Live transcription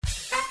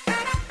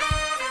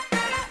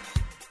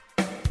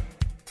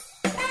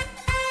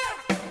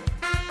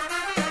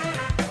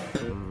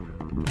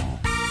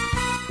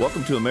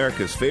Welcome to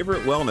America's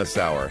favorite wellness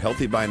hour,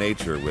 Healthy by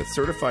Nature, with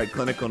certified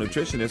clinical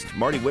nutritionist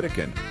Marty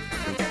Whittakin.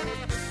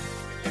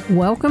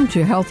 Welcome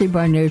to Healthy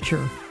by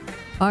Nature.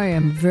 I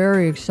am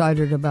very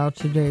excited about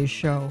today's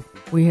show.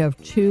 We have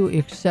two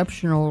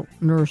exceptional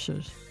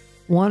nurses.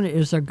 One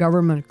is a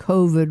government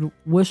COVID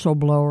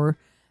whistleblower.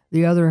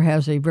 The other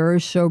has a very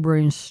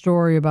sobering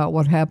story about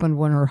what happened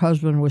when her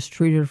husband was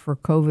treated for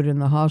COVID in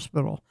the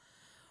hospital.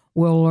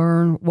 We'll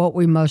learn what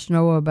we must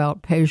know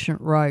about patient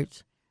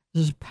rights.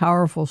 This is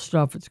powerful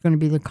stuff. It's going to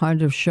be the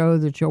kind of show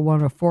that you'll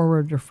want to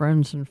forward to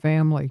friends and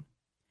family.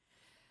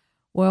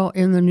 Well,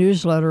 in the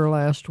newsletter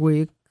last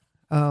week,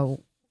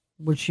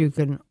 which you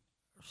can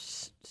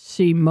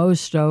see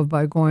most of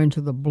by going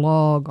to the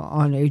blog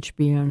on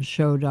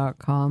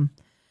hbnshow.com,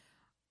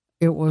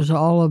 it was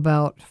all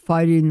about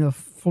fighting the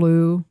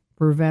flu,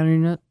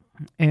 preventing it,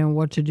 and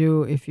what to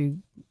do if you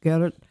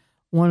get it.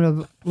 One of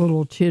the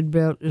little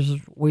tidbit is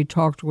we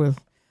talked with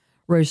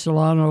Ray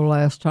Solano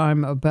last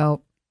time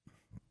about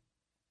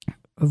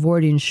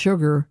avoiding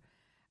sugar,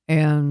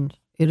 and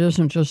it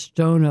isn't just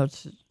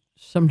donuts. It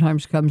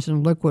sometimes comes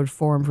in liquid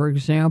form. For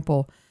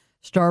example,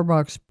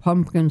 Starbucks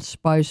pumpkin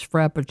spice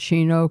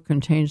frappuccino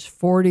contains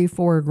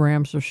 44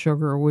 grams of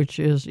sugar, which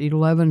is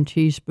 11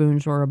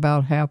 teaspoons or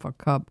about half a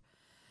cup.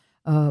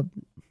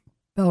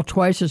 About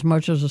twice as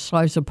much as a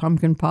slice of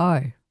pumpkin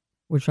pie,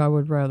 which I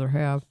would rather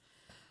have.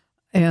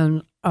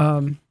 And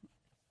in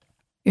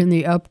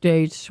the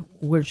updates,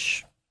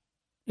 which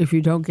if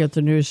you don't get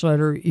the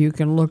newsletter, you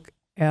can look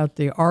at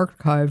the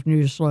archived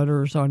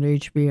newsletters on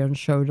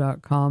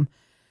hbnshow.com.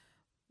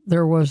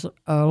 There was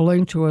a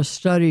link to a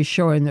study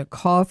showing that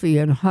coffee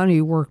and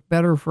honey work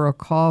better for a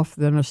cough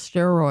than a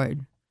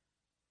steroid,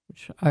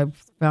 which I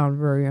found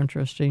very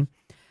interesting.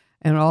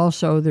 And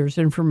also there's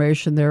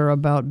information there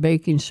about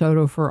baking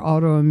soda for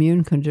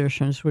autoimmune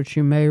conditions, which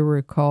you may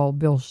recall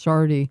Bill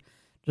Sardi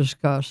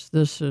discussed.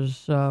 This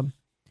is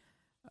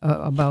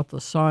about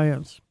the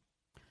science.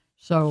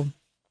 So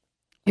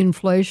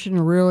inflation,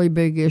 a really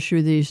big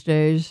issue these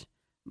days.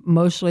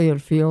 Mostly it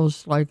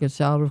feels like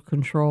it's out of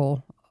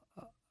control,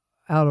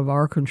 out of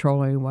our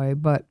control anyway.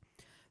 But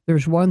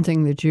there's one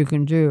thing that you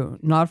can do,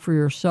 not for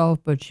yourself,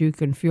 but you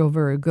can feel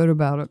very good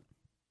about it.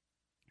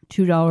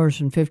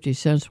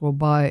 $2.50 will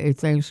buy a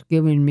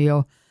Thanksgiving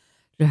meal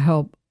to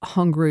help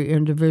hungry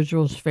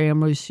individuals,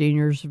 families,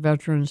 seniors,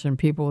 veterans, and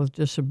people with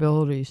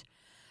disabilities,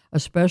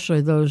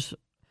 especially those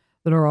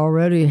that are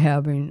already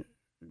having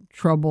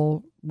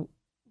trouble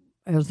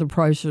as the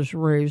prices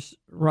rise,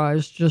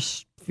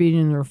 just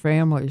feeding their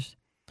families.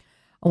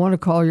 I want to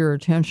call your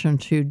attention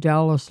to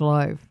Dallas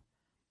Life.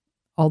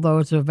 Although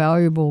it's a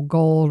valuable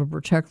goal to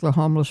protect the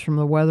homeless from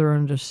the weather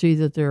and to see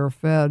that they are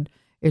fed,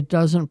 it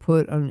doesn't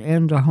put an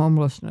end to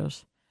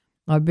homelessness.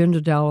 I've been to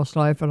Dallas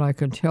Life, and I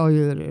can tell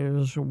you that it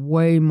is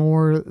way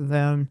more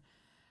than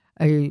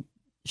a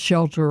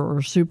shelter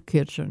or soup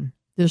kitchen.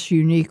 This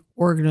unique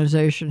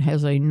organization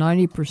has a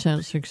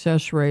 90%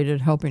 success rate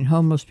at helping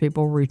homeless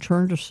people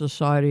return to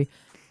society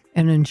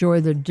and enjoy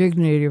the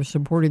dignity of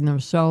supporting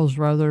themselves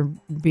rather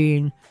than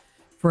being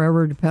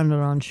forever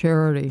dependent on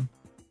charity.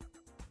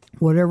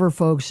 Whatever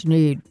folks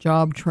need,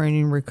 job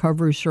training,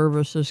 recovery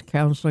services,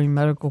 counseling,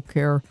 medical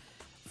care,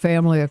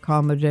 family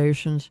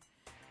accommodations.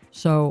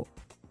 So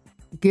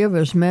give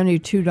as many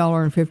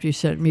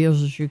 $2.50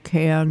 meals as you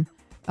can.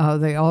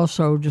 They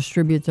also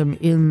distribute them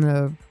in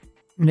the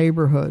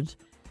neighborhoods.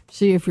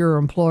 See if your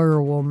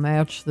employer will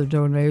match the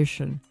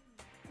donation.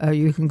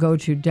 You can go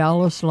to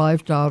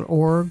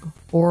dallaslife.org,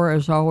 or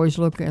as always,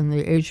 look in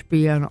the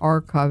HBN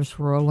archives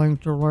for a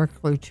link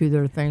directly to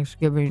their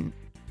Thanksgiving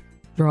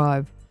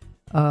drive.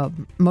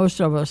 Most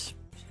of us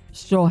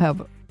still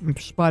have, in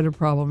spite of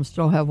problems,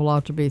 still have a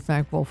lot to be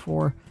thankful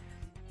for,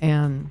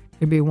 and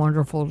it'd be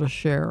wonderful to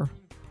share.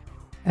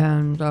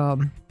 And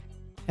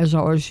as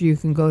always, you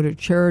can go to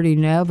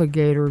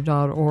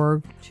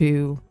charitynavigator.org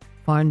to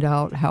find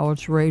out how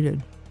it's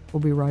rated. We'll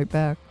be right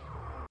back.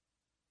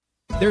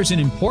 There's an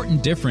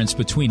important difference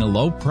between a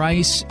low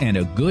price and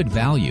a good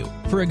value.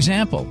 For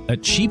example, a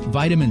cheap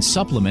vitamin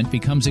supplement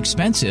becomes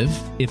expensive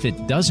if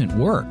it doesn't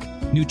work.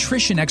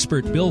 Nutrition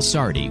expert Bill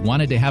Sardi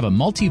wanted to have a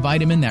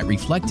multivitamin that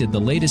reflected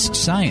the latest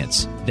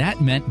science.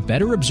 That meant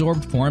better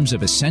absorbed forms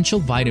of essential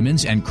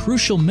vitamins and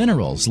crucial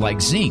minerals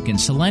like zinc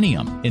and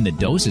selenium in the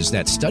doses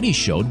that studies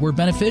showed were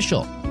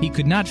beneficial. He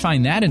could not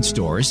find that in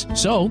stores,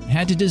 so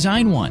had to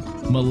design one.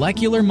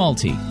 Molecular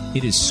Multi.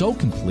 It is so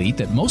complete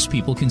that most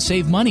people can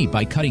save money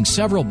by cutting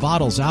several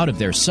bottles out of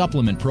their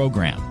supplement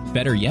program.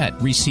 Better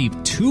yet, receive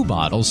 2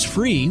 bottles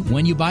free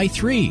when you buy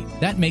 3.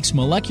 That makes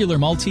Molecular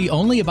Multi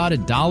only about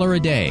 $1 a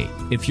day.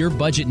 If your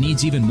budget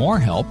needs even more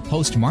help,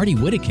 host Marty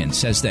Whittakin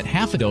says that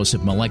half a dose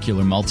of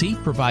Molecular Multi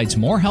provides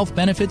more health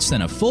benefits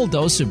than a full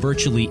dose of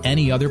virtually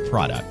any other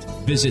product.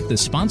 Visit the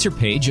sponsor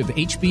page of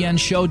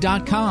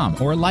hbnshow.com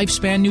or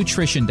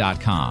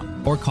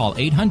lifespannutrition.com or call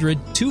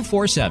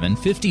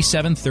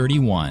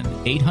 800-247-5731.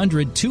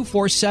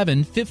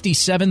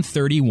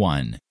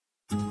 800-247-5731.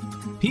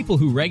 People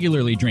who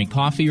regularly drink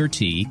coffee or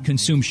tea,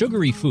 consume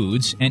sugary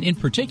foods, and in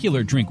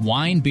particular drink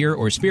wine, beer,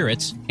 or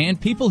spirits,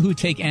 and people who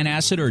take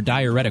antacid or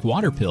diuretic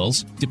water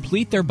pills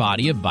deplete their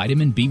body of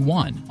vitamin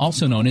B1,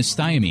 also known as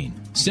thiamine.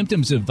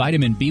 Symptoms of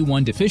vitamin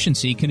B1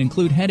 deficiency can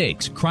include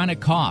headaches, chronic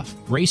cough,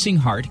 racing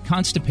heart,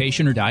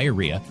 constipation or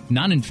diarrhea,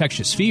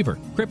 non-infectious fever,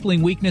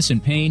 crippling weakness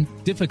and pain,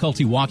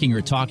 difficulty walking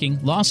or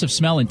talking, loss of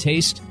smell and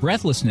taste,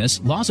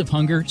 breathlessness, loss of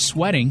hunger,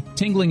 sweating,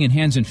 tingling in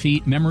hands and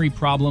feet, memory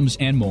problems,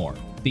 and more.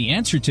 The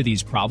answer to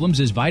these problems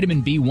is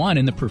vitamin B1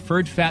 in the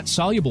preferred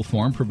fat-soluble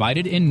form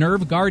provided in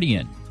Nerve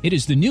Guardian. It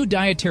is the new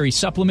dietary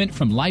supplement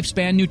from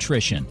Lifespan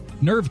Nutrition.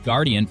 Nerve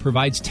Guardian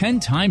provides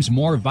 10 times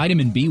more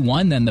vitamin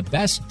B1 than the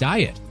best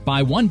diet.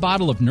 Buy one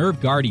bottle of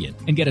Nerve Guardian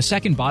and get a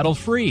second bottle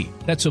free.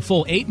 That's a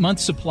full 8-month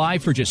supply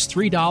for just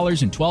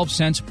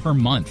 $3.12 per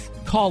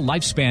month. Call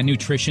Lifespan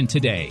Nutrition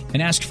today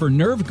and ask for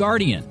Nerve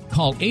Guardian.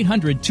 Call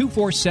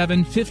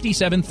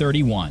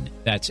 800-247-5731.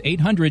 That's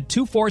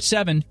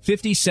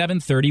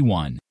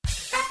 800-247-5731.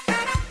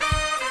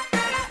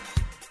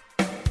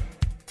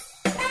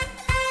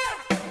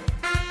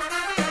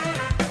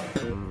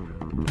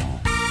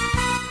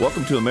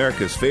 Welcome to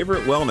America's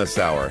favorite wellness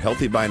hour,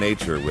 Healthy by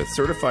Nature, with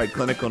certified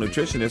clinical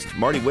nutritionist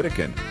Marty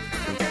Whittakin.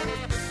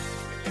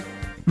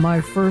 My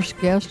first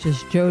guest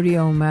is Jody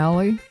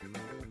O'Malley.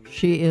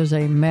 She is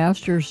a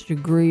master's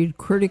degree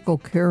critical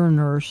care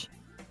nurse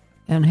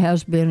and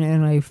has been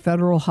in a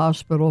federal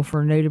hospital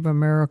for Native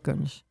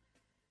Americans.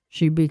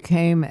 She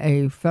became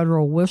a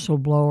federal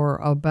whistleblower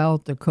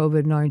about the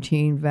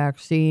COVID-19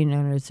 vaccine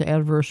and its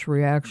adverse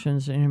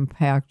reactions and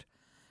impact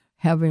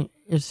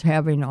it's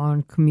having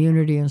on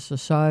community and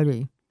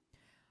society.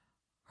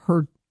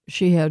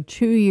 She had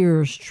 2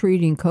 years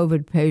treating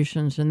COVID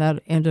patients, and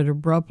that ended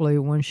abruptly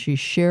when she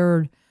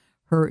shared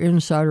her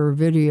insider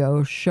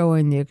video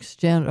showing the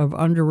extent of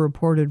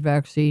underreported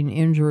vaccine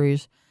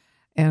injuries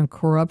and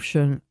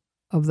corruption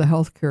of the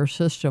healthcare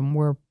system,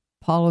 where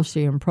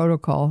policy and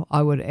protocol,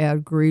 I would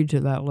add greed to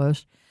that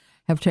list,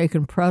 have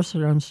taken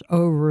precedence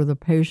over the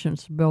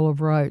patient's Bill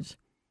of Rights.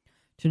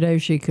 Today,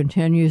 she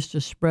continues to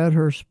spread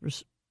her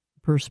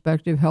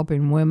perspective,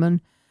 helping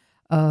women,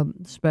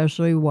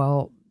 especially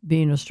while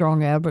being a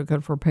strong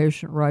advocate for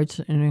patient rights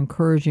and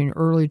encouraging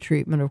early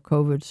treatment of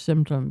COVID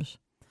symptoms.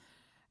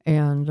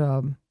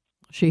 And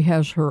she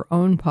has her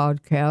own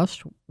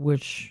podcast,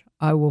 which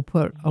I will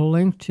put a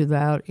link to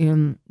that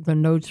in the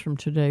notes from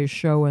today's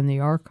show in the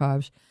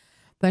archives.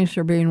 Thanks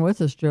for being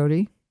with us,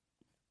 Jody.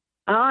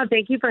 Oh,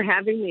 thank you for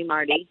having me,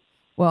 Marty.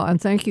 Well,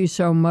 and thank you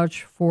so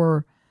much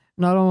for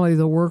not only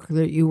the work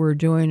that you were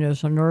doing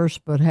as a nurse,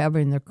 but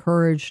having the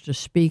courage to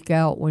speak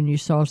out when you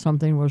saw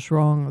something was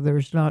wrong.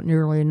 There's not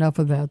nearly enough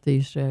of that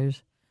these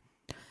days.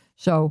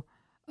 So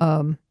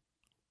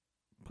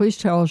please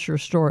tell us your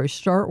story.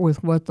 Start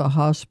with what the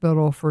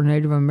hospital for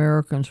Native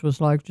Americans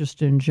was like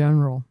just in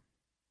general.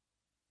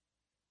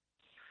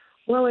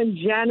 Well, in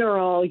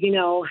general,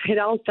 it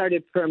all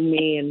started for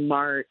me in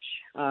March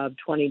of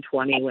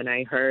 2020 when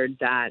I heard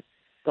that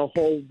the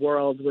whole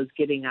world was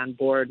getting on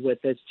board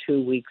with this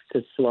 2 weeks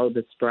to slow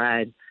the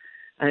spread.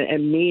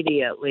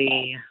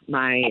 Immediately,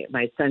 my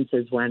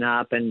senses went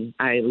up, and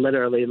I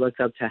literally looked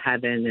up to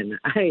heaven, and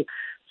I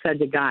said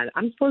to God,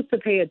 I'm supposed to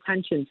pay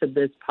attention to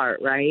this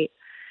part, right?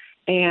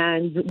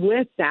 And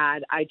with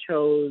that, I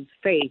chose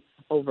faith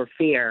over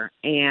fear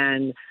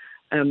and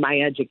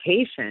my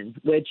education,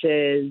 which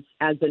is,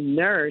 as a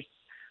nurse,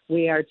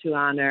 we are to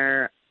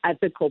honor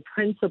ethical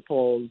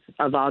principles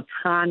of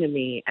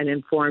autonomy and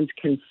informed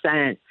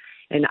consent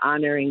and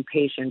honoring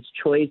patients'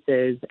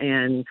 choices,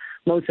 and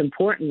most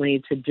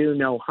importantly, to do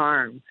no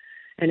harm.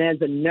 And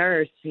as a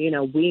nurse,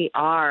 we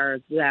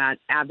are that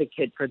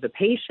advocate for the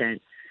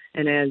patient.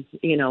 And as,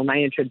 my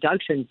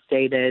introduction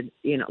stated,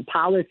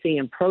 policy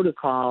and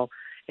protocol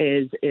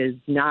is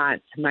not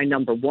my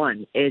number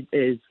one. It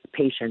is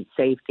patient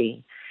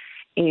safety.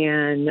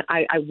 And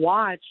I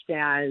watched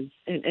and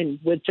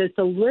with just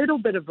a little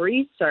bit of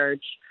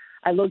research,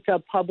 I looked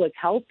up public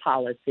health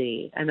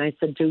policy, and I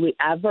said, do we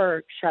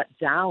ever shut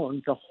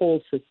down the whole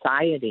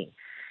society?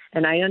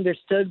 And I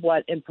understood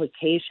what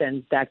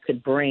implications that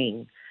could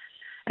bring.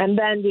 And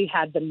then we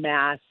had the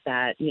mask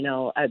that,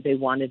 they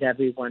wanted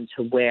everyone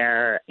to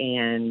wear,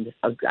 and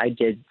I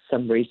did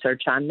some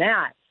research on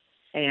that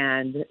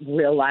and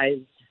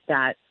realized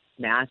that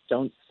masks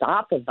don't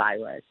stop a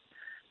virus.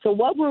 So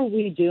what were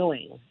we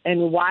doing,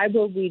 and why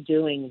were we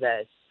doing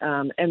this?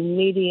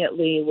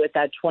 Immediately with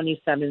that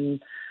 24/7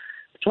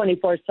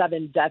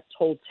 death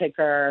toll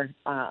ticker,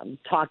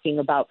 talking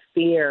about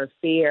fear,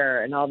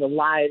 and all the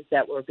lives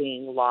that were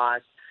being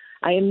lost,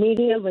 I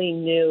immediately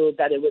knew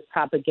that it was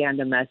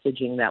propaganda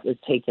messaging that was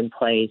taking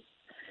place.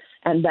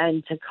 And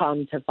then to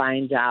come to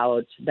find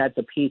out that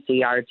the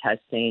PCR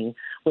testing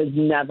was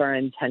never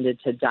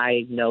intended to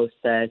diagnose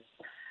this,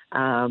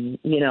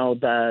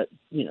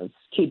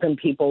 keeping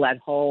people at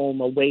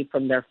home, away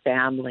from their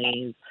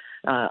families,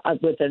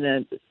 with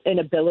an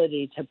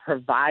inability to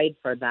provide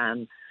for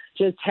them,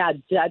 just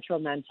had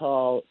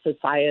detrimental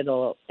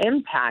societal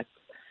impacts.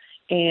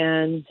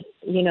 And,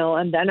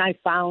 and then I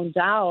found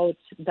out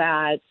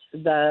that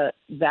the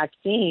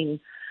vaccine,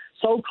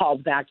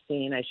 so-called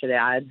vaccine, I should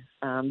add,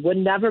 would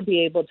never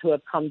be able to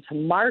have come to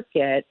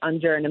market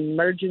under an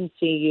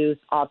emergency use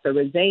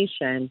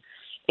authorization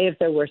if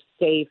there were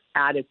safe,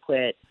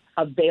 adequate,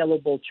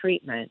 available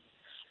treatment.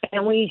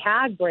 And we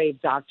had brave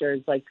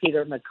doctors like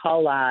Peter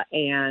McCullough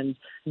and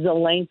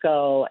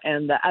Zelenko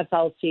and the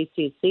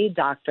FLCCC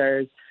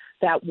doctors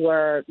that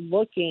were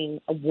looking,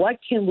 what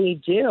can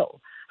we do?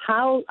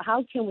 How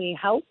can we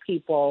help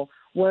people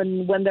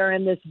when they're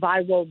in this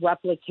viral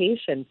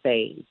replication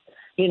phase?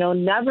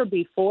 Never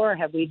before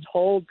have we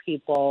told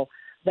people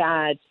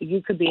that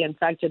you could be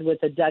infected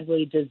with a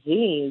deadly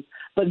disease,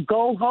 but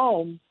go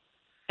home,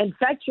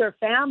 infect your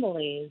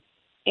families,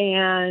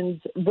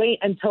 and wait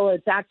until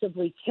it's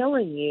actively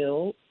killing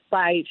you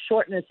by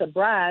shortness of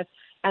breath,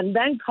 and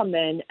then come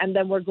in, and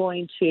then we're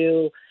going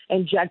to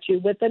inject you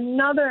with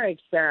another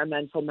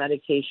experimental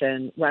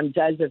medication,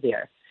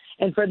 remdesivir.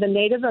 And for the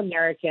Native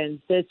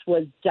Americans, this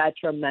was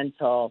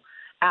detrimental,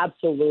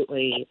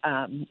 absolutely.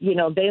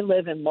 They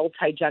live in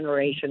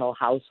multi-generational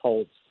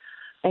households.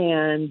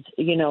 And,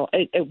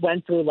 it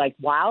went through like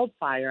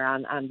wildfire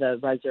on the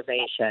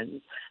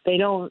reservations.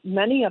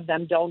 Many of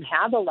them don't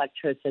have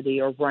electricity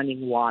or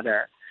running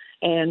water.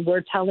 And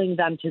we're telling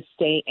them to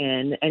stay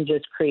in and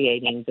just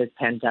creating this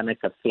pandemic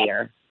of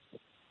fear.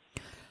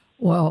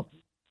 Well,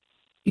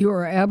 you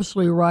are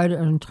absolutely right,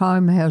 and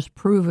time has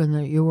proven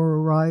that you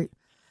were right.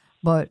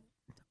 But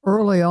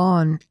early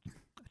on,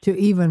 to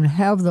even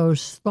have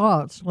those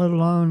thoughts, let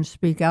alone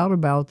speak out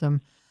about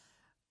them,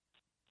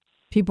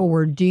 people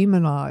were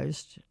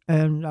demonized.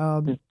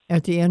 And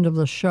at the end of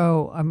the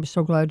show, I'm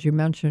so glad you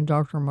mentioned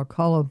Dr.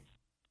 McCullough.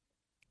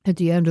 At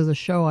the end of the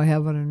show, I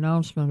have an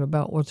announcement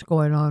about what's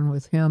going on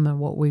with him and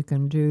what we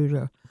can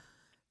do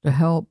to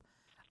help.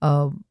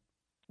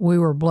 We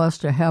were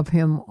blessed to have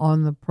him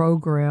on the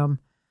program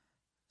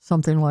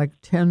something like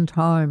 10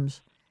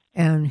 times,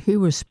 and he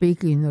was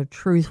speaking the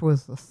truth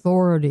with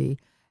authority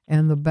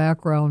and the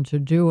background to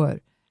do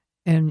it,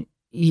 and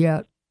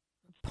yet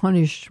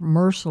punished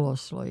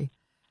mercilessly.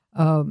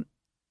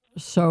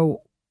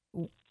 So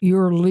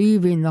your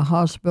leaving the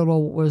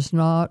hospital was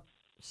not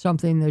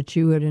something that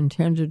you had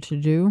intended to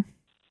do?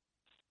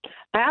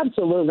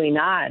 Absolutely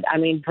not. I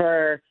mean,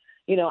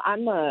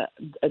 I'm a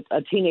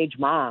teenage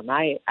mom.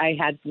 I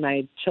had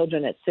my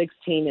children at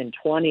 16 and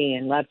 20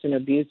 and left an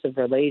abusive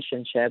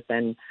relationship.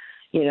 And,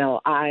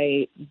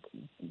 I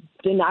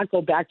did not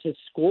go back to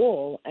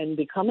school and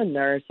become a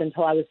nurse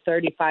until I was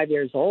 35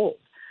 years old.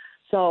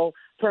 So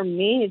for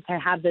me to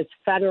have this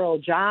federal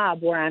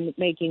job where I'm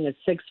making a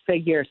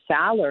six-figure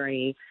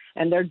salary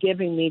and they're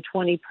giving me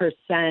 20%,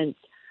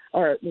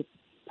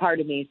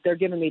 they're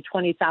giving me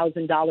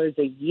 $20,000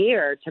 a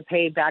year to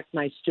pay back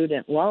my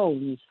student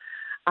loans.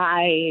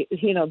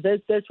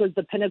 This was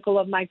the pinnacle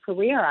of my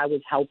career. I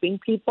was helping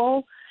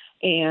people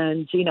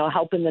and,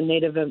 helping the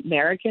Native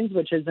Americans,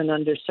 which is an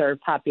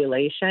underserved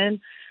population.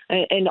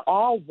 In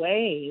all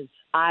ways,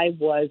 I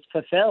was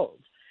fulfilled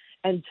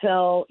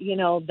until,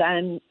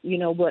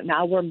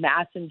 now we're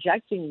mass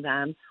injecting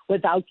them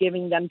without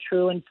giving them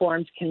true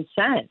informed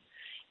consent.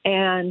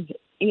 And,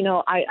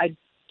 I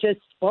just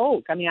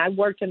spoke. I mean, I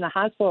worked in the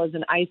hospital as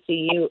an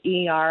ICU,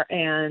 ER,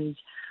 and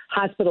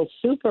hospital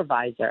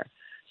supervisor.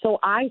 So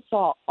I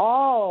saw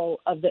all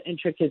of the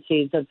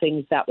intricacies of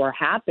things that were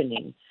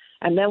happening.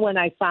 And then when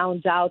I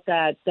found out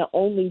that the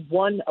only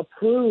one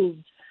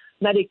approved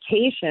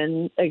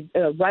medication,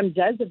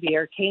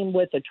 remdesivir, came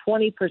with a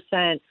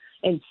 20%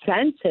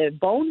 incentive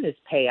bonus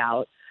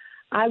payout,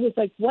 I was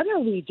like, what are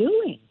we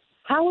doing?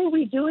 How are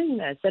we doing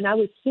this? And I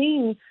was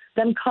seeing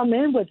them come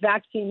in with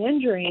vaccine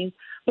injuries,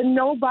 but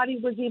nobody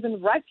was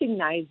even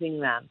recognizing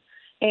them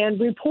and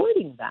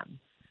reporting them.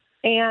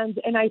 And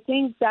I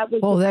think that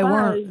was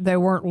they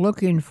weren't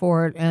looking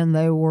for it, and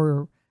they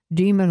were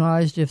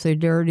demonized if they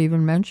dared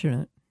even mention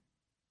it.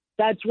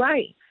 That's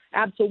right,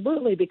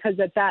 absolutely. Because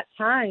at that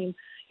time,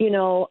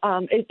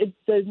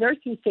 the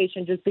nursing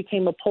station just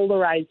became a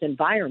polarized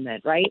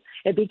environment, right?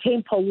 It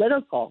became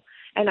political,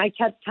 and I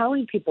kept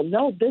telling people,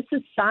 no, this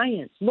is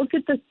science. Look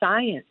at the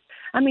science.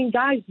 I mean,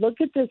 guys, look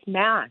at this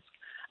mask.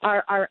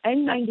 Our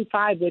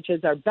N95, which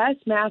is our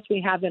best mask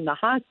we have in the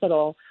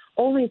hospital,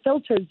 only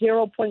filters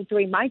 0.3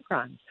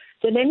 microns.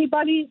 Did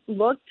anybody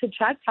look to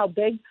check how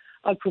big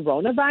a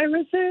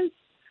coronavirus is?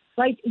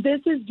 Like, this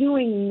is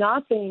doing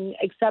nothing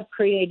except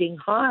creating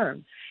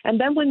harm. And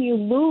then when you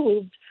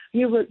moved,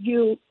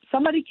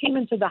 somebody came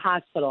into the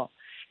hospital,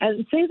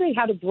 and say they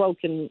had a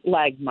broken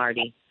leg,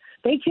 Marty.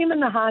 They came in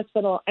the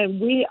hospital, and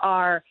we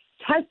are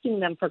testing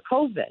them for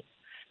COVID.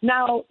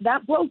 Now,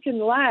 that broken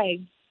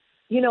leg,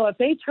 if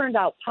they turned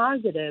out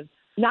positive,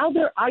 now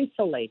they're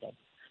isolated.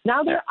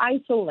 Now they're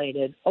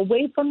isolated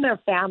away from their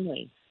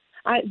family.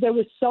 There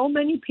were so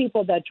many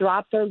people that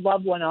dropped their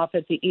loved one off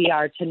at the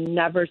ER to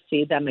never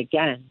see them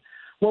again.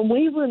 When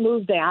we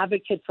removed the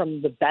advocate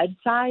from the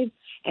bedside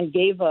and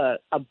gave a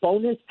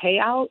bonus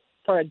payout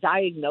for a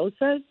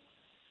diagnosis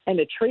and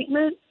a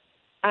treatment,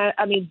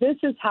 I mean, this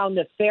is how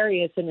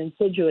nefarious and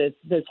insidious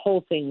this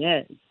whole thing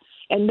is.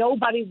 and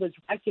nobody was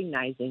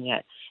recognizing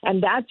it.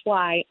 And that's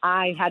why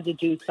I had to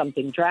do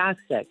something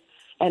drastic,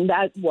 and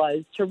that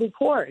was to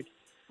record.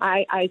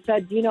 I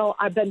said,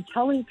 I've been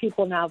telling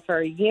people now for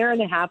a year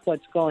and a half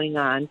what's going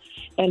on,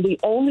 and the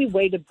only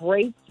way to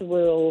break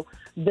through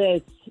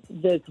this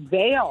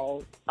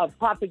veil of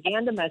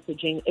propaganda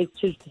messaging is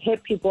to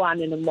hit people on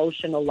an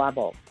emotional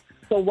level.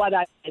 So what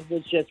I did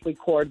was just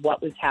record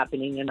what was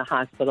happening in the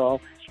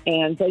hospital,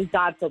 and thank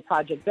God for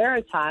Project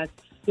Veritas,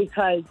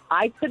 because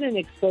I couldn't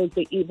expose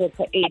the evil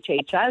to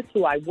HHS,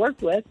 who I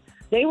worked with.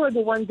 They were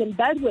the ones in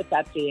bed with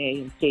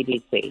FDA and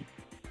CDC.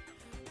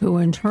 Who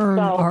in turn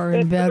are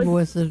in bed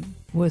with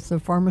the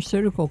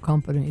pharmaceutical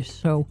companies.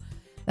 So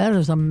that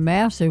is a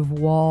massive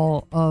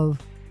wall of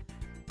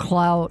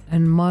clout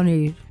and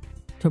money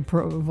to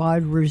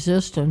provide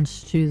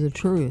resistance to the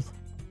truth.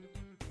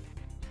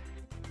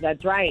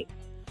 That's right.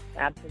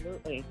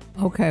 Absolutely.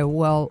 Okay,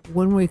 well,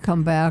 when we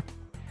come back,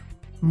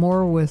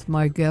 more with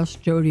my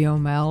guest, Jody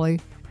O'Malley,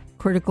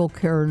 critical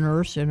care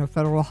nurse in a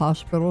federal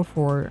hospital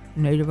for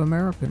Native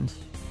Americans.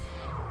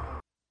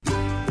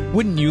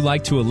 Wouldn't you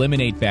like to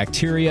eliminate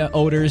bacteria,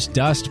 odors,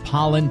 dust,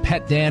 pollen,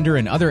 pet dander,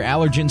 and other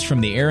allergens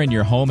from the air in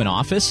your home and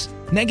office?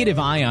 Negative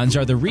ions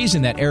are the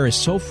reason that air is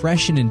so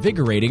fresh and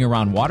invigorating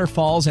around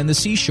waterfalls and the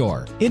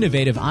seashore.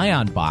 Innovative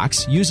Ion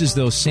Box uses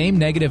those same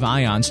negative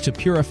ions to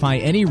purify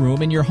any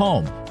room in your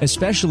home,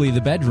 especially the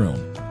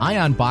bedroom.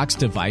 Ion Box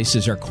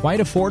devices are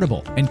quite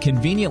affordable and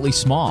conveniently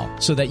small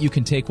so that you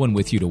can take one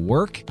with you to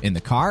work, in the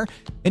car,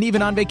 and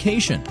even on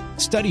vacation.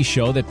 Studies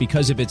show that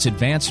because of its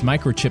advanced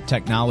microchip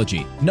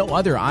technology, no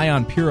other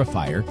ion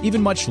purifier,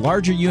 even much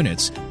larger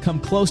units,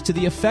 come close to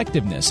the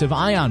effectiveness of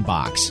Ion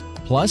Box.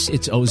 Plus,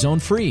 it's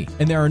ozone-free,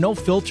 and there are no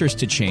filters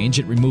to change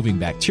at removing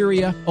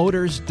bacteria,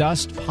 odors,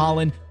 dust,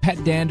 pollen,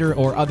 pet dander,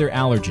 or other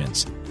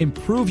allergens.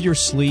 Improve your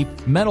sleep,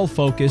 mental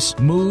focus,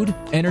 mood,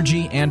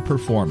 energy, and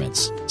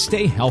performance.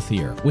 Stay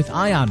healthier with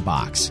Ion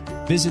Box.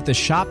 Visit the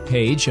shop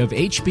page of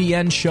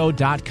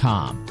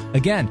hbnshow.com.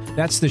 Again,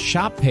 that's the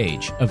shop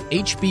page of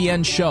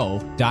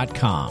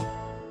hbnshow.com.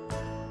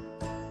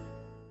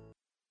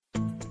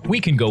 We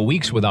can go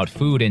weeks without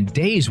food and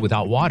days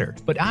without water,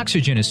 but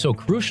oxygen is so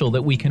crucial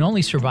that we can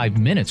only survive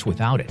minutes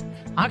without it.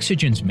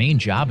 Oxygen's main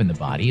job in the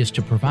body is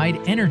to provide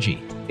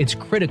energy. It's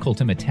critical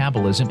to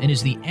metabolism and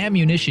is the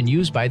ammunition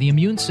used by the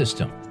immune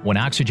system. When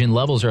oxygen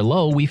levels are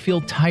low, we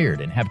feel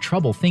tired and have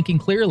trouble thinking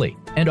clearly.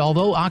 And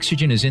although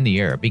oxygen is in the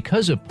air,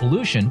 because of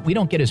pollution, we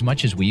don't get as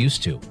much as we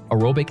used to.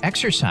 Aerobic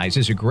exercise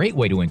is a great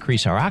way to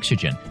increase our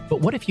oxygen,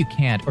 but what if you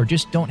can't or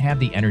just don't have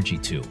the energy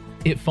to?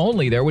 If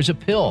only there was a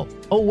pill.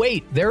 Oh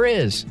wait, there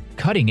is.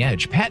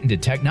 Cutting-edge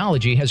patented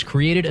technology has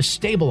created a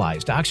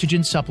stabilized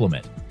oxygen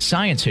supplement.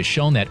 Science has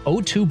shown that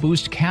O2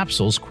 Boost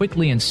capsules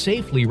quickly and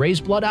safely raise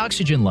blood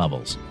oxygen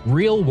levels.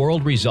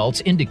 Real-world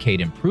results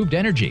indicate improved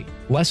energy,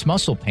 less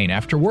muscle pain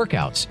after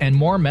workouts, and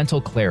more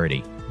mental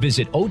clarity.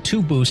 Visit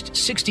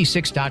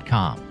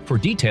O2Boost66.com for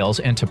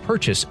details and to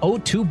purchase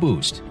O2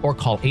 Boost, or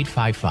call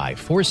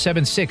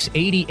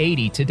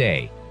 855-476-8080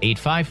 today.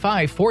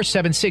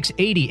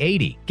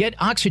 855-476-8080. Get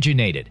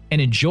oxygenated and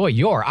enjoy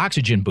your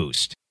oxygen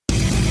boost.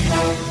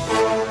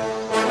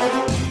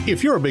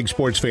 If you're a big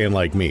sports fan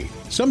like me,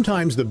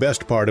 sometimes the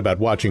best part about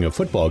watching a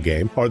football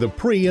game are the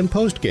pre- and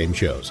post-game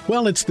shows.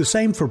 Well, it's the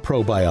same for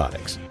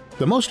probiotics.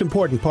 The most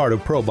important part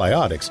of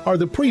probiotics are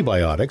the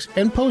prebiotics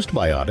and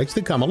postbiotics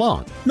that come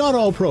along. Not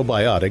all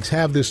probiotics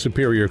have this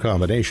superior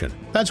combination.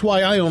 That's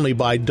why I only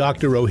buy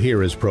Dr.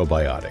 Ohhira's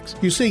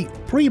probiotics. You see,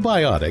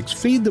 prebiotics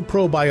feed the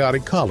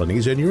probiotic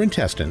colonies in your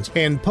intestines,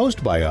 and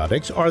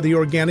postbiotics are the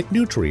organic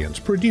nutrients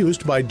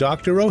produced by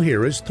Dr.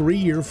 Ohhira's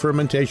 3-year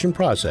fermentation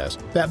process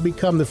that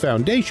become the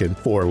foundation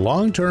for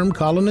long-term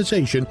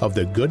colonization of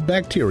the good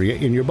bacteria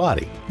in your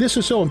body. This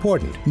is so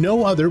important.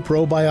 No other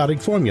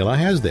probiotic formula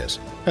has this.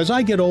 As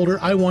I get older,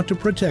 I want to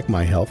protect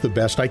my health the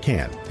best I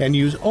can and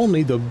use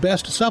only the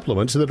best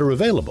supplements that are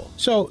available.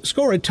 So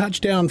score a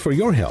touchdown for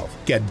your health.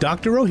 Get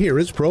Dr.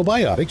 Ohhira's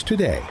probiotics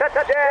today.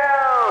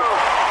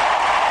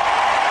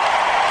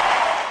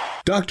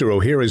 Dr.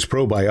 Ohhira's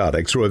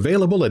probiotics are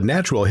available at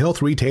natural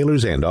health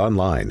retailers and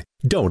online.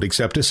 Don't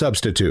accept a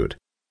substitute.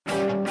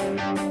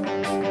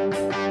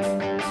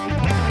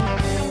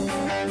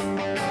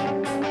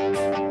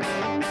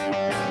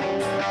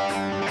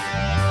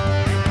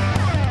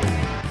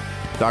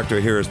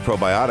 Dr. Ohhira's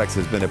Probiotics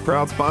has been a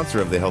proud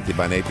sponsor of the Healthy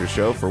by Nature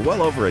show for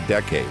well over a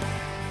decade.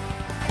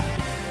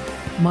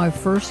 My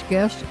first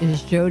guest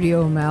is Jody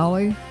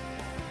O'Malley.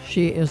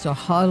 She is a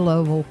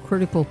high-level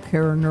critical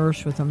care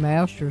nurse with a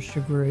master's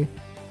degree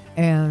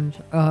and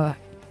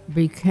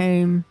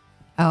became,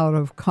 out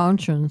of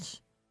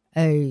conscience,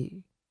 a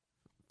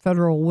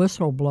federal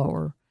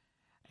whistleblower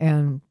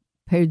and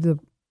paid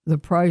the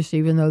price,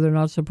 even though they're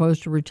not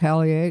supposed to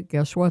retaliate.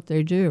 Guess what?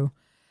 They do.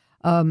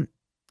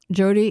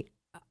 Jody,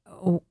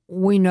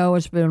 we know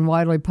it's been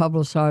widely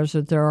publicized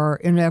that there are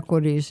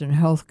inequities in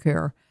health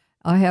care.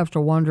 I have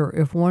to wonder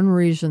if one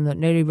reason that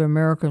Native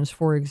Americans,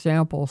 for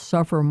example,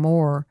 suffer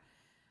more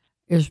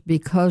is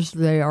because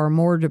they are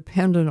more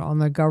dependent on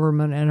the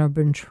government and have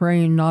been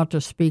trained not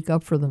to speak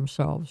up for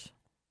themselves.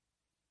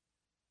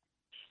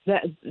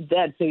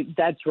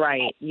 That's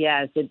right.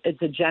 Yes,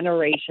 it's a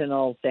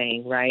generational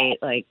thing, right?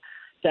 Like,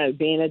 so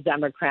being a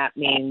Democrat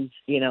means,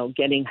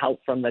 getting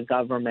help from the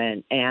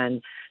government.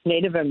 And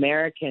Native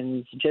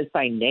Americans, just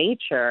by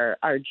nature,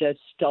 are just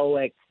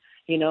stoic.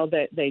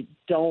 That they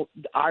don't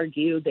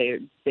argue.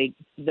 They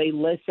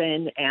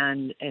listen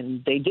and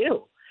they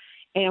do.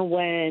 And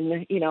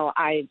when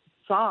I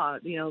saw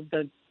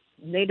the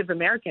Native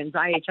Americans,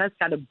 IHS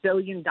got $1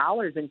 billion in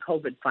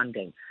COVID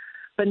funding.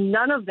 But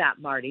none of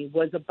that, Marty,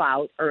 was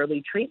about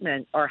early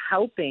treatment or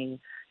helping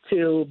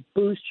to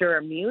boost your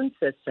immune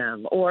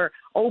system or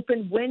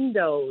open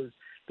windows,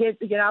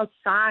 get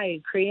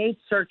outside, create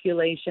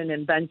circulation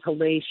and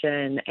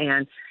ventilation,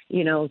 and,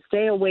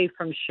 stay away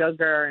from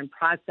sugar and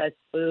processed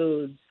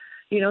foods,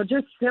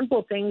 just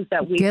simple things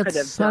that we could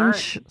have done.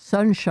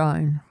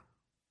 Sunshine.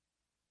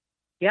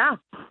 Yeah,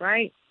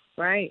 right.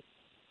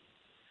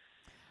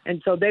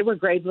 And so they were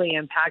greatly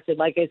impacted.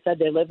 Like I said,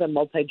 they live in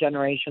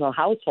multi-generational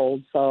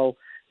households. So,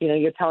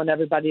 you're telling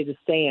everybody to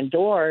stay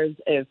indoors.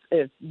 If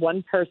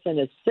one person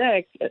is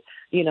sick,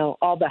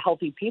 all the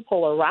healthy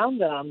people around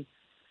them,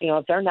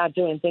 if they're not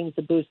doing things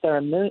to boost their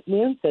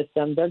immune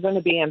system, they're going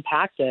to be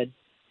impacted.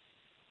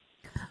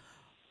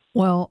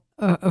 Well,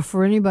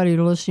 for anybody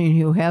listening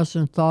who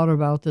hasn't thought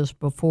about this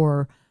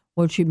before,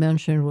 what you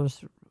mentioned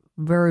was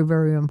very,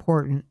 very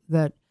important,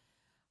 that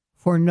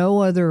for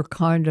no other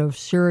kind of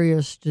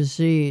serious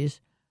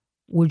disease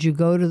would you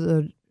go to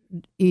the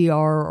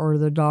ER or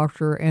the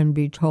doctor and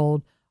be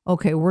told,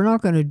 okay, we're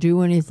not going to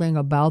do anything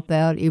about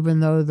that,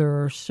 even though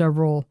there are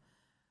several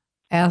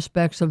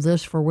aspects of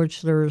this for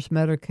which there is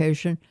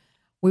medication.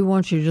 We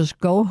want you to just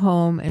go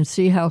home and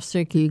see how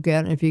sick you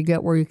get. And if you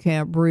get where you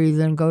can't breathe,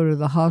 then go to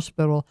the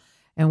hospital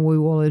and we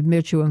will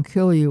admit you and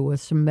kill you with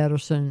some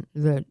medicine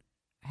that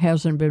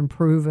hasn't been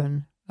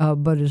proven,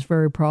 but is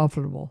very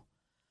profitable.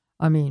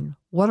 I mean,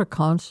 what a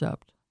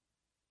concept.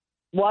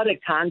 What a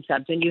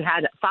concept. And you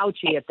had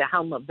Fauci at the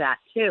helm of that,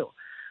 too.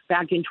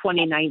 Back in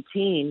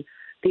 2019,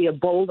 the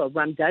Ebola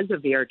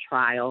remdesivir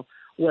trial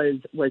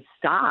was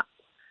stopped.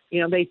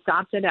 They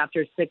stopped it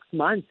after 6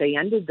 months. They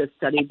ended the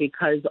study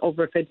because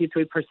over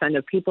 53%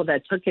 of people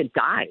that took it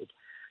died.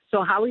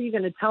 So how are you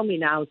going to tell me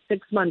now,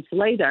 6 months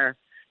later,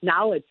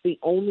 now it's the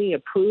only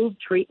approved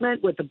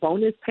treatment with a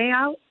bonus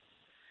payout?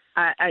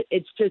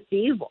 It's just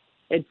evil.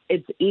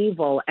 It's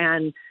evil.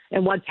 And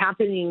what's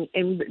happening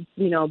in,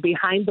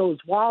 behind those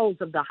walls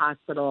of the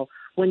hospital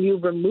when you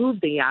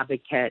remove the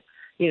advocate,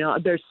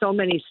 there's so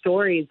many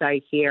stories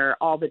I hear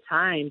all the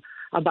time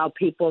about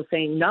people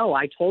saying, no,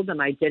 I told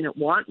them I didn't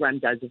want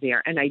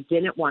remdesivir and I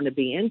didn't want to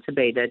be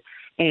intubated.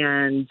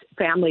 And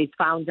families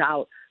found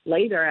out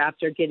later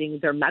after getting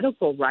their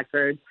medical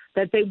records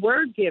that they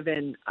were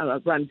given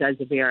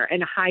remdesivir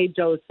and high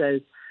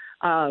doses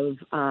of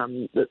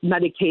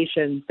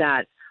medications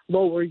that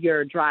lower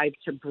your drive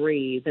to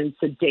breathe and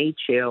sedate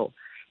you.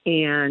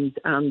 And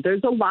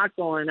there's a lot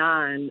going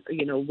on,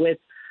 with,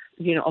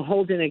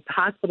 holding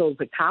hospitals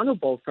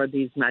accountable for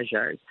these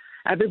measures.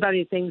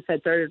 Everybody thinks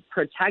that they're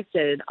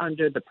protected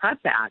under the PrEP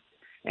Act,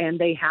 and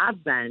they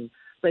have been.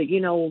 But,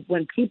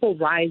 when people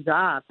rise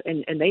up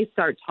and they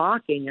start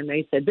talking and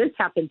they say, this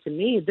happened to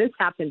me,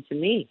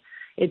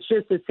 it's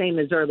just the same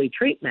as early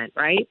treatment,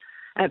 right?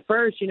 At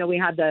first, we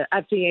had the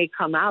FDA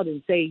come out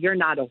and say, you're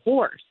not a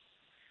horse.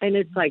 And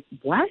it's like,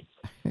 what?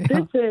 Yeah.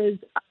 This is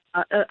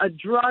a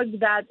drug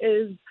that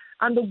is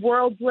on the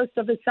world's list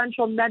of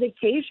essential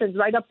medications,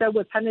 right up there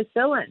with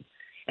penicillin.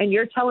 And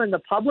you're telling the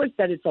public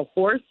that it's a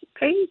horse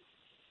paste?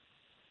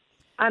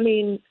 I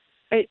mean,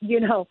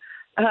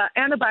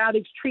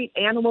 antibiotics treat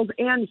animals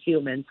and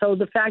humans. So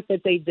the fact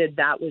that they did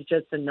that was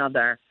just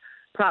another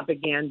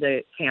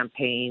propaganda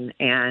campaign.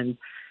 And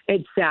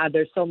it's sad.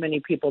 There's so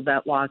many people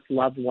that lost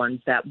loved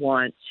ones that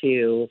want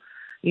to,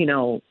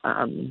 hold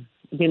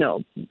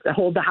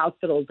the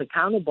hospitals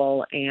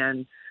accountable,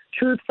 and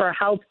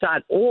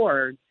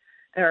truthforhealth.org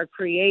are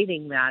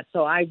creating that.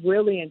 So I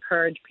really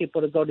encourage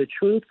people to go to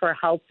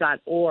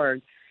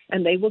truthforhealth.org,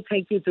 and they will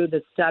take you through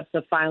the steps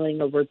of filing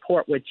a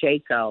report with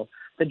JCAHO,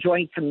 the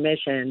Joint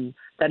Commission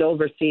that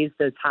oversees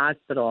this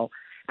hospital,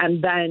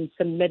 and then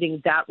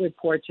submitting that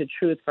report to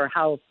Truth for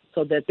Health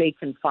so that they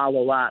can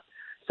follow up.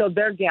 So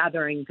they're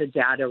gathering the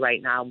data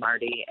right now,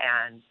 Marty,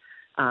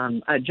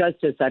 and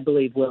justice, I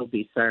believe, will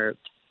be served.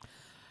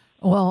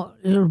 Well,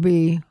 it'll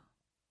be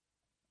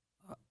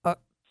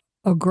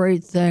a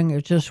great thing.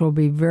 It just will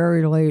be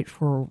very late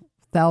for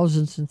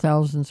thousands and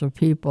thousands of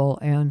people.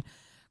 And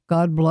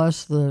God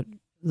bless the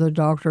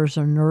doctors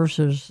and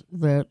nurses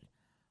that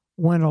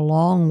went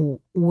along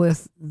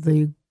with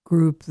the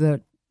group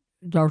that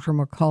Dr.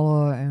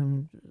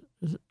 McCullough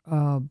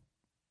and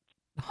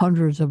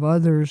hundreds of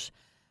others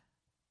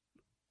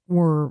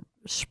were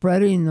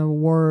spreading the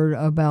word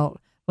about,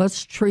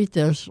 let's treat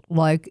this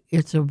like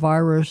it's a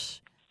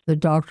virus the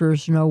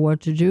doctors know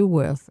what to do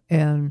with,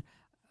 and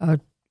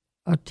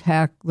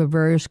attack the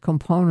various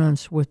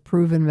components with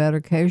proven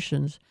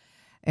medications.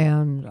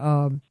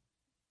 And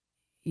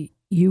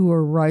you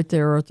were right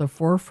there at the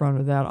forefront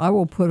of that. I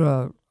will put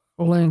a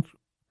link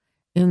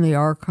in the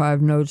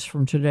archive notes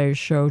from today's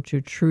show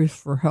to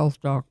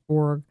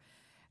truthforhealth.org,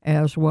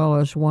 as well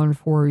as one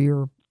for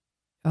your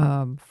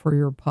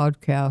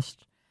podcast,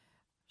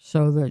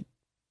 so that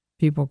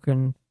people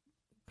can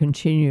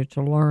continue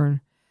to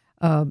learn.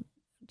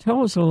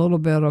 Tell us a little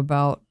bit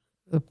about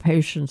the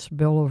Patient's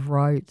Bill of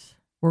Rights.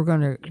 We're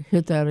going to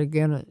hit that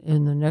again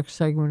in the next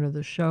segment of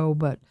the show,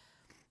 but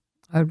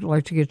I'd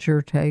like to get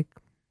your take.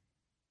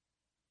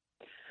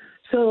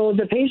 So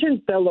the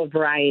Patient's Bill of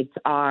Rights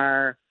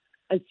are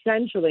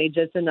essentially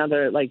just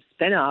another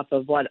spin-off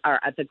of what our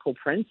ethical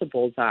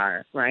principles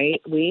are, right?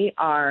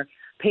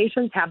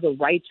 Patients have the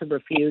right to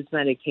refuse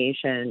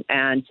medication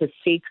and to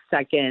seek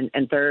second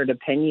and third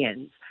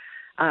opinions.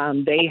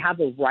 They have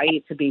a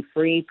right to be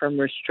free from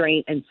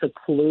restraint and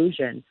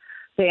seclusion.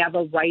 They have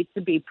a right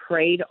to be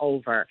prayed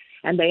over,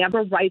 and they have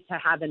a right to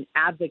have an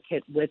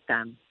advocate with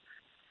them.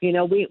 You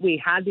know,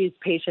 we had these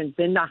patients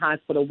in the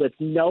hospital with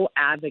no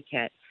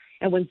advocate.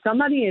 And when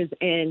somebody is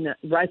in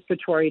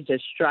respiratory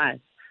distress,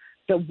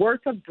 the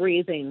work of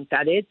breathing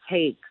that it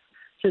takes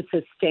to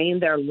sustain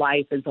their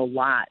life is a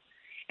lot.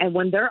 And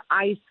when they're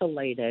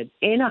isolated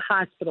in a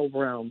hospital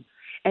room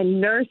and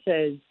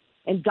nurses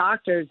and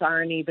doctors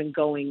aren't even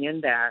going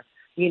in there,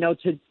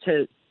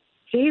 to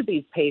see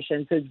these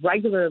patients as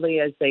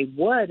regularly as they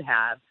would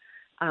have,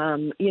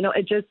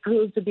 it just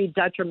proves to be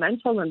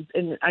detrimental.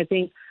 And I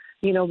think,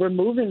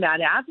 removing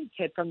that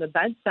advocate from the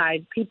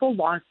bedside, people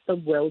lost the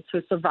will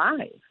to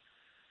survive.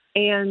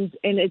 And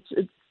it's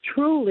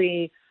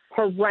truly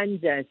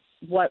horrendous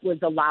what was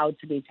allowed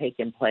to be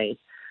taking place.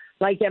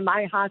 Like in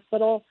my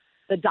hospital,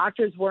 the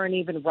doctors weren't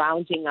even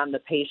rounding on the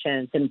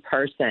patients in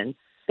person.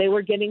 They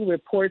were getting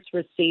reports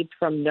received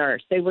from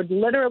nurse. They were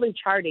literally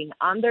charting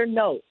on their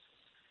notes,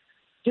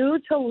 due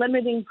to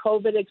limiting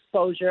COVID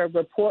exposure,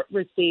 report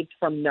received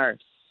from nurse,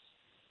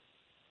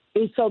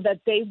 so that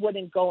they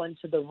wouldn't go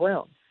into the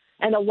room.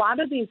 And a lot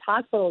of these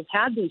hospitals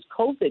had these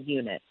COVID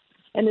units,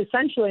 and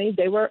essentially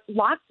they were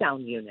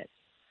lockdown units.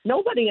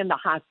 Nobody in the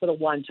hospital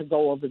wanted to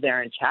go over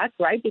there and check,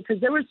 right?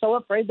 Because they were so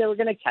afraid they were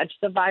going to catch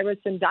the virus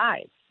and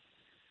die.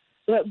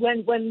 But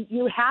when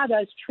you had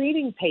us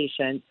treating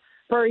patients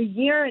for a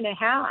year and a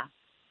half,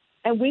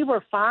 and we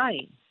were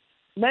fine,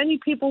 many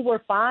people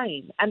were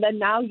fine, and then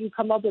now you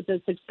come up with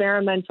this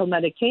experimental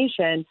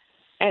medication,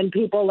 and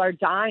people are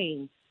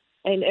dying,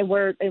 and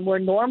we're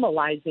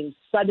normalizing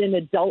sudden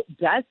adult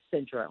death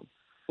syndrome.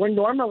 We're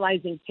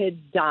normalizing kids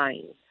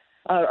dying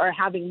or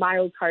having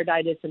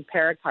myocarditis and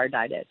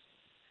pericarditis.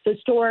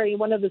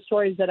 One of the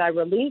stories that I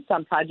released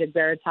on Project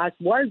Veritas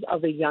was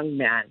of a young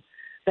man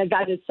that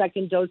got his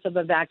second dose of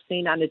a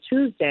vaccine on a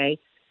Tuesday,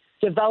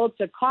 developed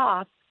a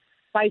cough.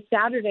 By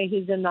Saturday,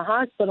 he's in the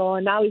hospital,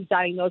 and now he's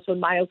diagnosed with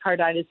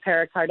myocarditis,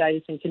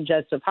 pericarditis, and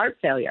congestive heart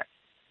failure.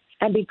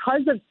 And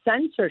because of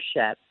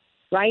censorship,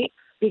 right,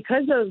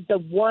 because of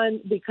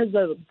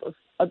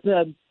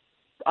the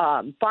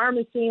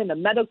pharmacy and the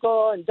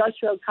medical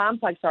industrial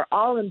complex are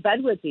all in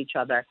bed with each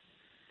other,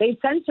 they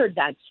censored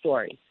that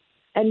story.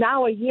 And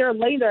now a year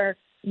later,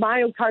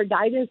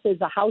 myocarditis is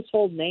a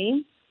household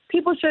name.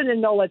 People shouldn't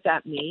know what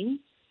that means.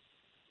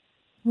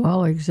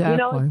 Well,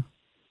 exactly.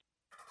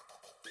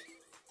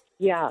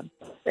 Yeah,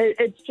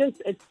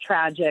 it's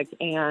tragic,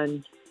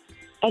 and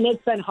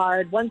it's been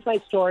hard. Once my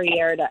story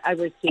aired, I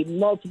received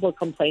multiple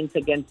complaints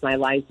against my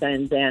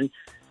license, and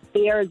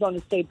the Arizona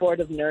State Board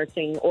of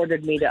Nursing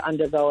ordered me to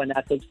undergo an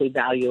ethics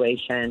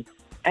evaluation,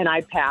 and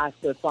I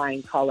passed with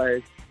flying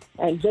colors.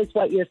 And just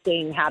what you're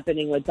seeing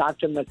happening with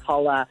Dr.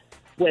 McCullough,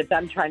 with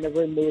them trying to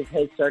remove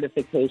his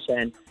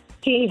certification,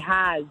 he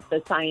has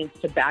the science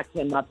to back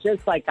him up,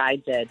 just like I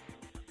did.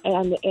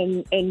 And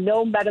in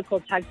no medical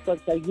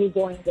textbooks are you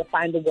going to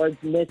find the words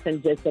mis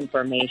and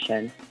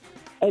disinformation.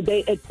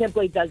 It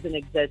simply doesn't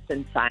exist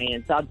in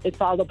science. It's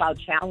all about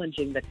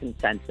challenging the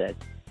consensus.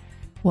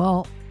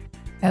 Well,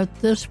 at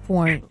this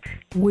point,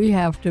 we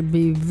have to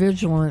be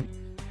vigilant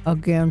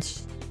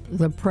against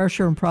the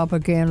pressure and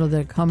propaganda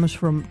that comes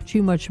from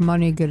too much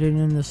money getting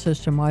in the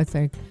system, I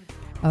think,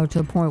 to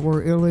the point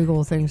where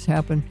illegal things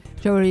happen.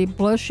 Jody,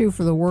 bless you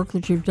for the work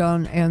that you've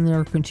done and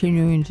they're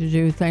continuing to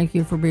do. Thank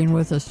you for being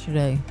with us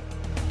today.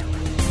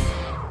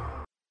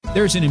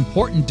 There's an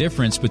important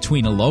difference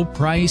between a low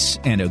price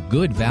and a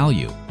good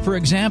value. For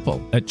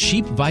example, a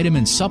cheap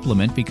vitamin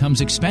supplement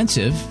becomes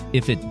expensive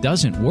if it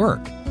doesn't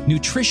work.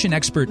 Nutrition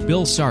expert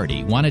Bill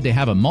Sardi wanted to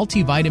have a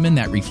multivitamin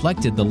that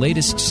reflected the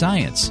latest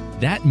science.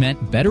 That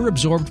meant better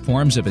absorbed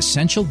forms of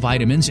essential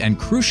vitamins and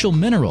crucial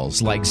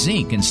minerals like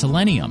zinc and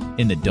selenium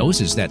in the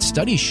doses that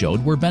studies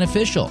showed were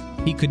beneficial.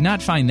 He could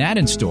not find that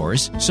in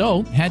stores,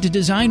 so had to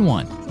design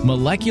one.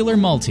 Molecular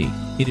Multi.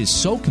 It is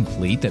so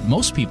complete that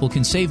most people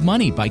can save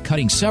money by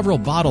cutting several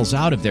bottles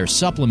out of their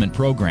supplement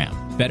program.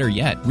 Better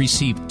yet,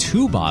 receive 2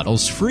 2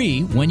 bottles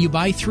free when you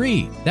buy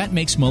 3. That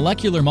makes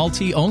Molecular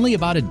Multi only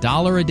about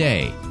 $1 a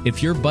day.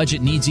 If your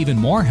budget needs even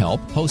more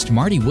help, host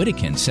Marty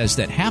Whittakin says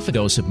that half a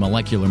dose of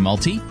Molecular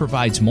Multi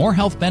provides more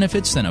health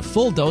benefits than a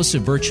full dose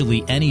of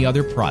virtually any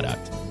other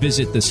product.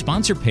 Visit the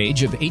sponsor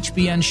page of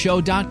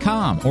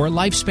hbnshow.com or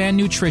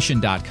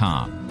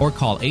lifespannutrition.com or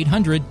call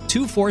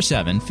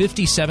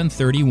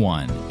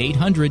 800-247-5731.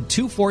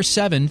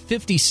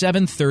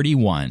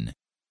 800-247-5731.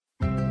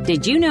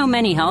 Did you know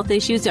many health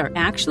issues are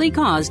actually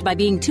caused by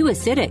being too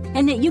acidic,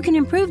 and that you can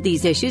improve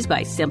these issues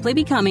by simply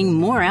becoming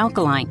more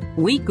alkaline?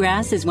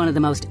 Wheatgrass is one of the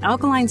most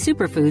alkaline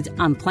superfoods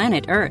on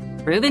planet Earth,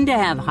 proven to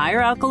have higher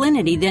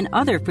alkalinity than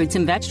other fruits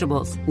and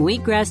vegetables.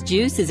 Wheatgrass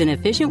juice is an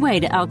efficient way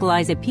to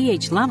alkalize a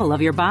pH level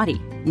of your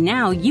body.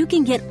 Now you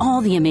can get all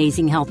the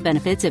amazing health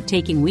benefits of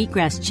taking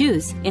wheatgrass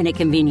juice in a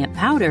convenient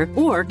powder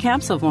or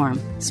capsule form.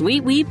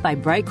 Sweet Wheat by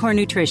Brightcore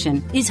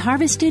Nutrition is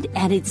harvested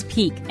at its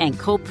peak and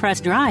cold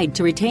pressed dried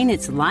to retain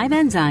its live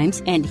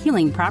enzymes and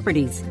healing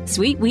properties.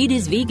 Sweet Wheat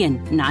is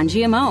vegan,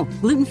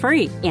 non-GMO,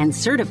 gluten-free, and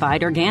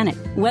certified organic.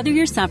 Whether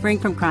you're suffering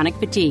from chronic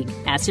fatigue,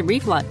 acid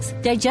reflux,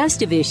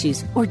 digestive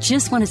issues, or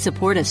just want to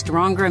support a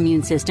stronger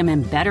immune system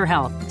and better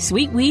health,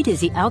 Sweet Wheat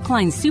is the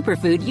alkaline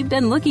superfood you've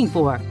been looking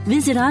for.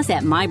 Visit us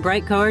at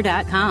mybrightcore.com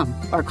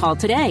or call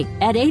today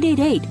at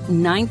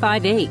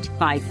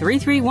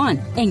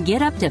 888-958-5331 and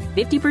get up to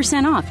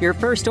 50% off your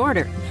first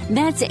order.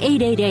 That's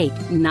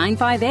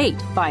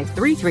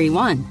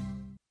 888-958-5331.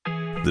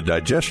 The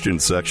digestion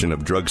section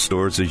of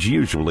drugstores is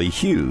usually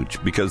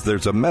huge because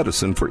there's a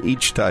medicine for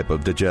each type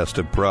of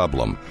digestive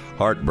problem: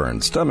 heartburn,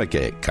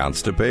 stomachache,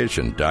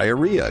 constipation,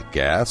 diarrhea,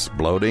 gas,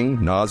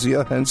 bloating,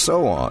 nausea, and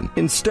so on.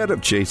 Instead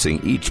of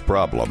chasing each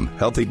problem,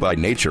 Healthy by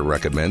Nature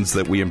recommends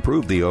that we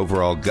improve the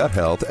overall gut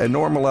health and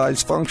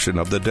normalize function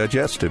of the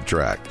digestive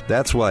tract.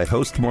 That's why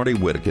host Marty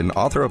Whittakin,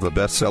 author of a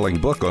best-selling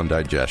book on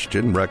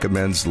digestion,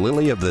 recommends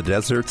Lily of the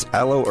Desert's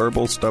Aloe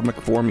Herbal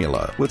Stomach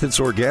Formula. With its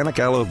organic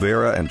aloe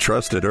vera and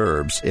trusted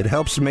herbs, it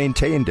helps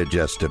maintain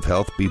digestive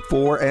health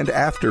before and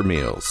after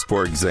meals.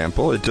 For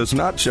example, it does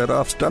not shut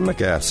off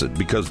stomach acid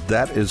because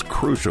that is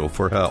crucial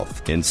for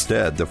health.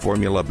 Instead, the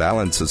formula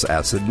balances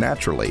acid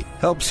naturally,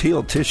 helps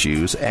heal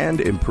tissues, and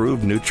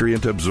improve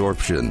nutrient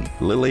absorption.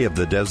 Lily of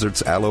the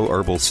Desert's Aloe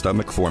Herbal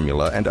Stomach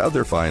Formula and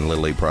other fine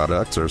Lily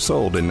products are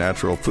sold in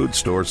natural food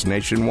stores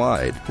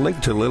nationwide.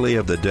 Link to Lily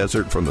of the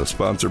Desert from the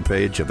sponsor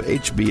page of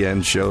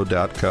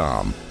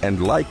hbnshow.com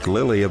and like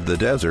Lily of the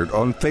Desert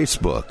on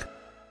Facebook.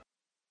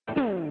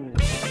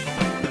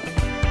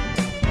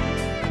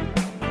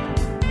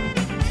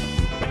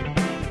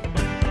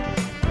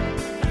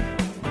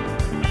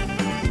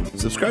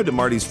 Subscribe to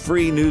Marty's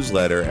free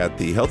newsletter at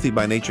the Healthy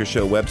by Nature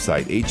Show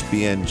website,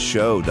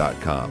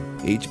 hbnshow.com.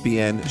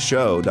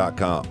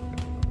 hbnshow.com.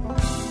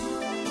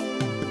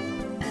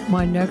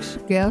 My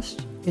next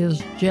guest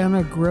is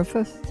Jenna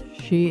Griffith.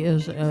 She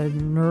is a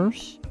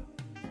nurse,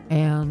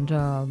 and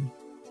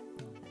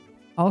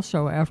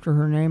also after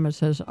her name it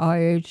says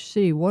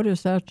IHC. What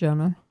is that,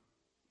 Jenna?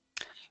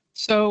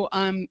 So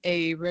I'm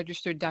a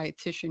registered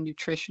dietitian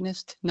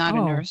nutritionist, not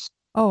a nurse.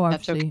 Oh, I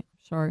That's see. okay.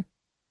 Sorry.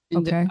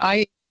 And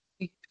Okay.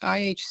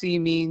 IHC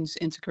means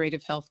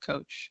integrative health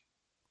coach.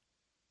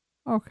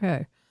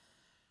 Okay.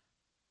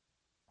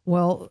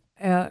 Well,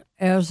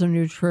 as a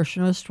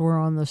nutritionist, we're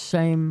on the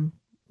same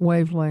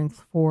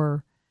wavelength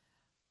for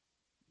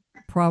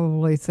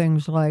probably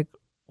things like,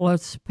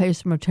 let's pay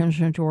some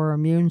attention to our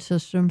immune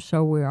system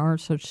so we aren't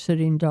such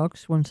sitting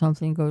ducks when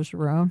something goes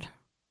around.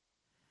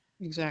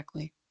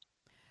 Exactly.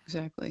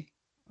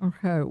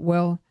 Okay.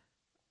 Well,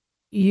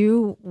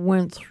 you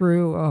went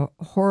through a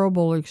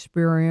horrible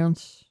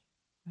experience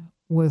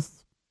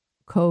with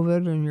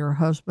COVID and your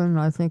husband.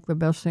 I think the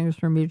best thing is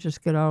for me to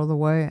just get out of the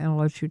way and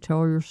let you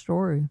tell your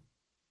story.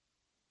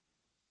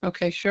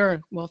 Okay,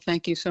 sure. Well,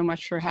 thank you so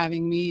much for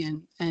having me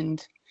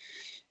and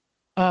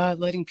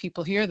letting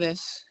people hear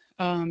this.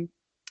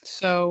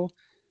 So,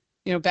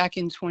 back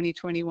in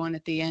 2021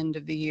 at the end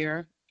of the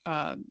year,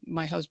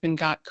 my husband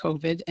got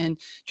COVID. And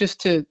just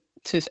to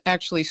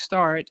actually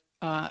start,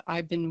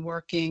 I've been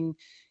working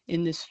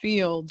in this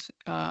field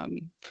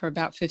for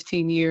about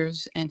 15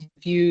 years and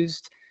have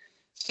used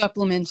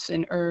supplements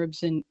and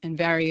herbs and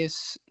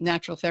various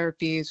natural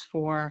therapies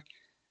for,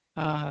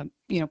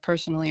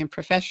 personally and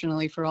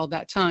professionally for all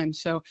that time.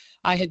 So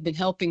I had been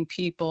helping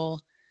people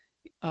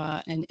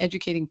and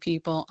educating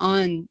people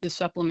on the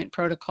supplement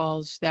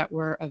protocols that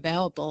were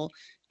available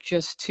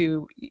just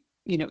to,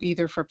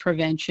 either for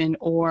prevention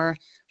or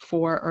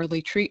for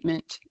early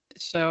treatment.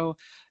 So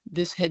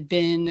this had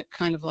been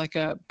kind of like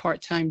a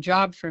part-time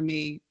job for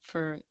me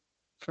for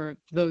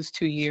those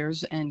 2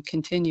 years and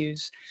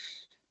continues,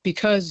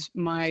 because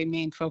my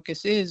main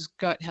focus is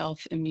gut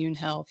health, immune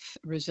health,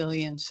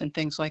 resilience, and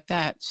things like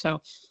that.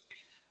 So,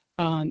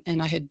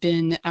 and I had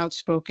been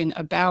outspoken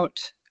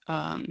about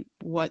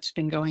what's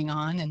been going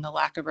on and the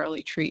lack of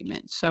early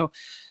treatment. So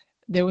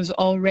there was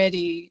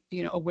already,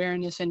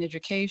 awareness and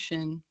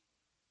education,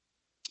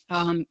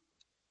 for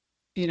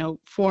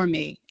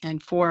me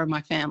and for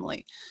my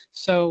family.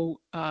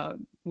 So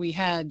we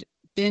had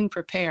been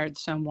prepared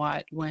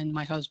somewhat when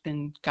my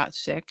husband got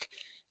sick,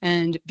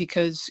 and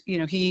because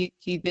he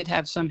did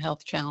have some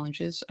health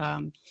challenges,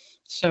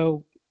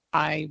 so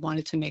I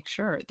wanted to make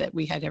sure that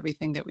we had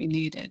everything that we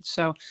needed.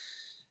 So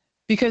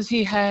because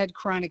he had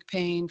chronic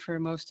pain for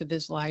most of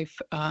his life,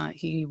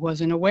 he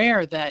wasn't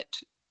aware that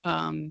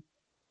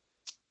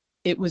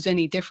it was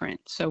any different.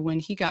 So when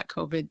he got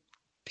COVID,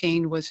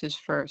 pain was his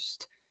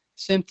first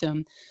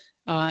symptom.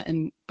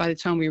 And by the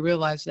time we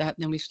realized that,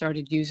 then we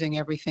started using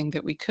everything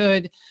that we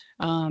could.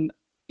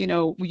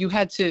 You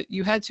had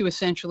to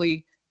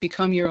essentially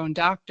become your own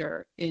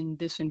doctor in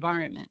this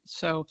environment.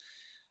 So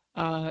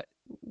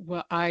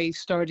I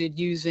started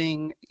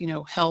using,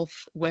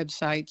 health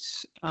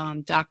websites,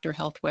 doctor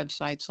health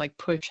websites like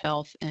Push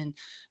Health and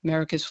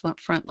America's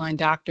Frontline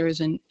Doctors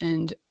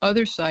and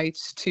other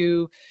sites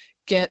to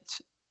get,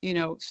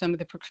 some of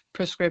the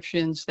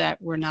prescriptions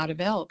that were not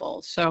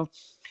available. So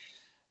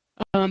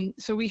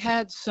we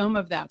had some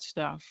of that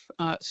stuff.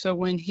 So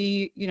when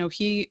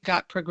he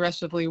got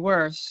progressively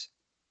worse,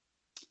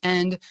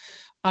 and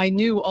I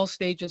knew all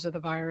stages of the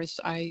virus.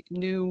 I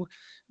knew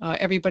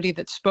everybody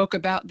that spoke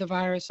about the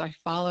virus. I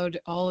followed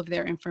all of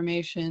their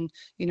information,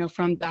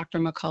 from Dr.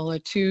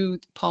 McCullough to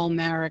Paul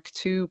Marik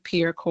to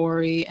Pierre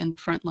Corey and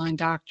Frontline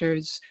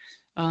Doctors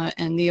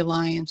and the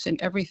Alliance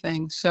and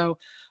everything. So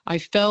I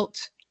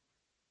felt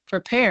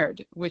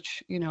prepared,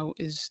 which,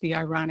 is the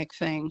ironic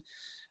thing.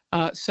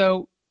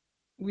 So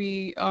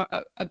we are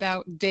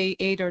about day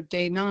 8 or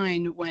day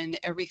 9 when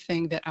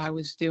everything that I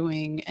was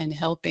doing and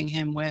helping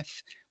him with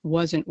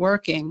wasn't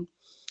working.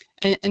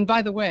 And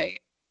by the way,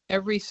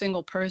 every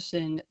single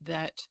person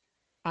that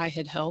I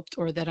had helped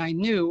or that I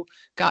knew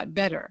got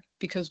better,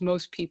 because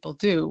most people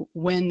do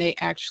when they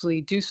actually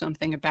do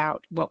something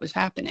about what was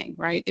happening,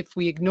 right? If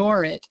we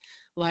ignore it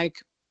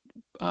like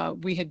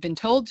we had been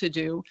told to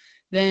do,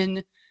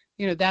 then,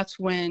 that's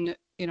when,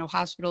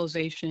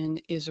 hospitalization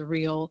is a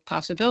real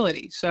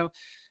possibility. So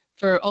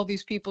for all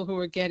these people who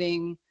are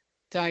getting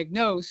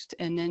diagnosed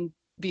and then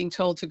being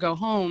told to go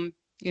home,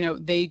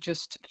 they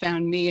just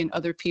found me and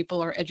other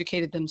people are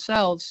educated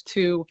themselves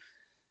to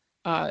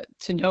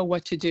know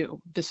what to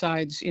do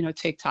besides,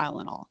 take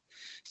Tylenol.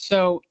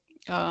 So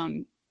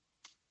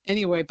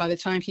anyway, by the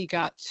time he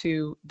got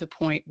to the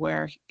point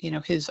where,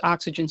 his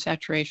oxygen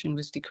saturation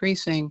was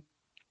decreasing,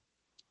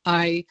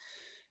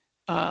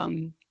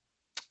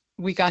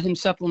 we got him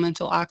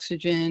supplemental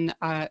oxygen.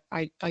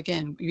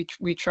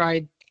 We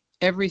tried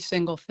every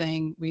single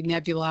thing. We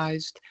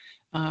nebulized,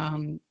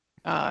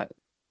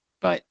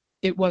 but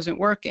it wasn't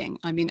working.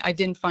 I mean, I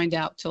didn't find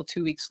out till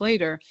 2 weeks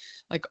later,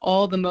 like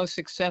all the most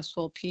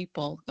successful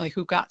people, like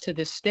who got to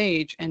this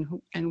stage and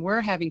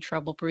were having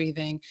trouble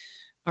breathing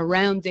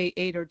around day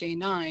 8 or day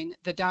 9,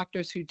 the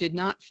doctors who did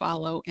not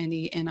follow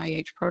any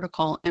NIH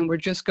protocol and were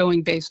just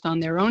going based on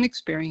their own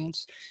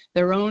experience,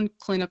 their own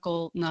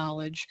clinical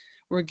knowledge,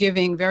 were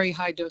giving very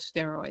high dose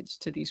steroids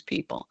to these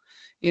people,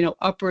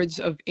 upwards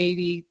of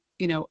 80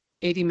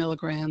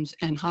 milligrams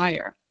and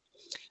higher.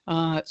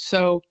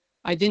 So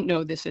I didn't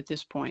know this at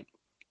this point.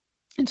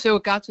 And so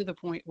it got to the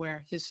point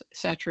where his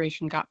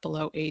saturation got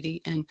below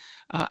 80, and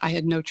I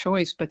had no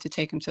choice but to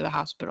take him to the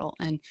hospital.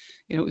 And,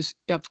 it was,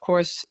 of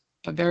course,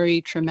 a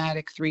very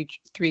traumatic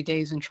three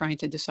days in trying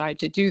to decide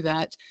to do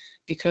that,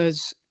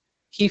 because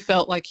he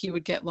felt like he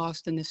would get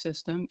lost in the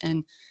system.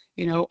 And,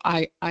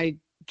 I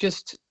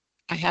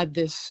had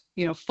this,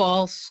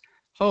 false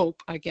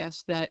hope, I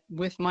guess, that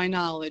with my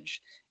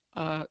knowledge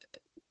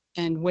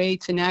and way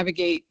to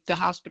navigate the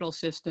hospital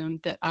system,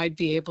 that I'd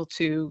be able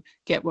to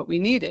get what we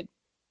needed.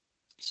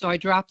 So I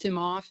dropped him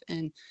off,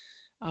 and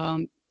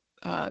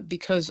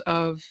because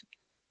of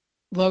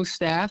low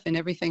staff and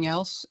everything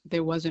else,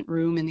 there wasn't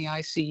room in the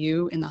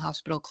ICU in the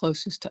hospital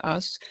closest to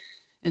us.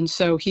 And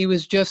so he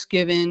was just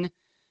given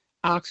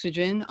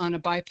oxygen on a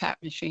BiPAP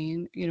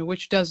machine,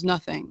 which does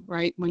nothing,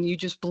 right? When you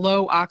just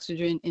blow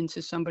oxygen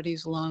into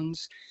somebody's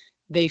lungs,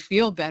 they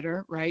feel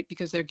better, right?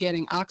 Because they're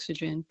getting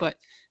oxygen, but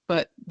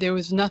there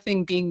was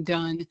nothing being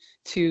done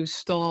to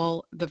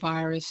stall the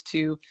virus,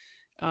 to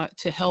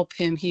help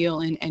him heal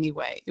in any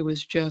way. It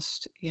was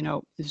just,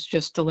 it's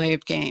just delay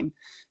of game.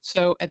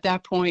 So at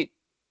that point,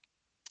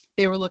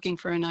 they were looking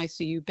for an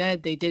ICU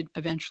bed. They did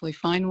eventually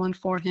find one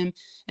for him,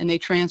 and they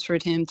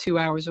transferred him 2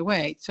 hours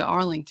away to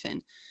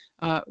Arlington,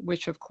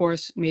 which of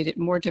course made it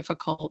more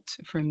difficult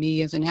for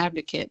me as an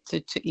advocate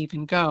to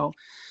even go.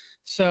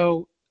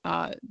 So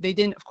they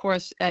didn't, of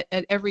course, at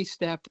every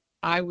step,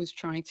 I was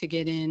trying to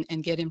get in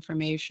and get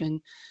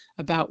information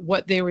about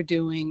what they were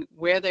doing,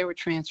 where they were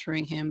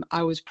transferring him.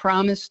 I was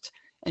promised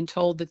and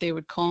told that they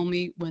would call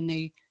me when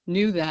they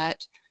knew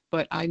that,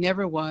 but I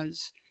never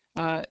was.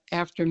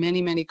 After many,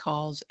 many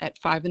calls at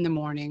 5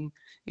 a.m,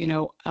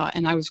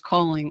 and I was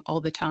calling all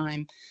the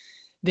time,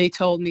 they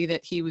told me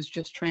that he was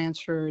just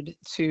transferred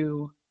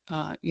to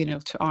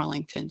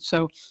Arlington.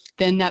 So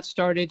then that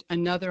started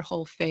another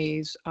whole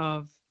phase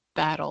of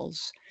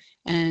battles.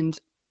 And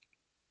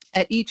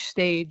at each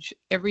stage,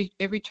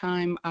 every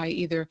time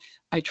I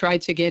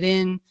tried to get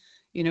in,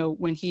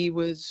 when he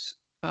was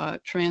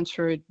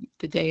transferred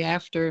the day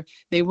after,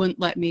 they wouldn't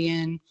let me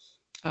in.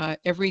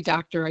 every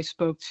doctor I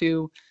spoke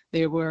to,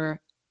 they were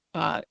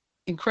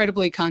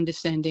incredibly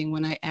condescending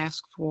when I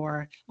asked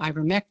for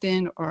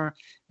ivermectin or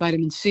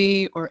vitamin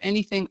C or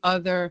anything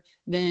other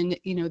than,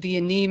 the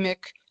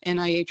anemic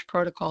NIH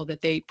protocol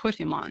that they put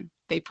him on.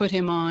 They put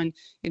him on,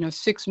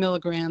 6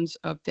 milligrams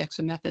of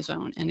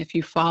dexamethasone. And if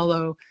you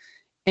follow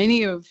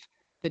any of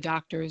the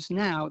doctors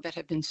now that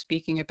have been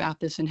speaking about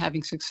this and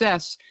having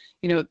success,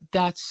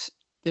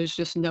 there's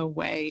just no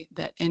way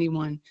that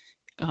anyone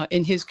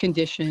in his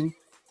condition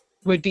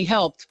would be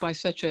helped by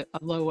such a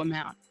low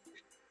amount.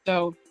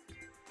 So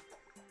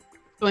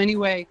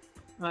anyway,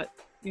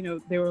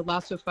 there were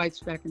lots of fights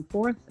back and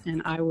forth,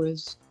 and I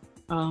was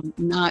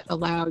not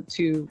allowed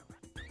to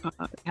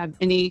have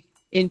any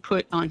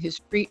input on his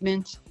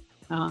treatment,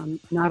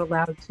 not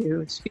allowed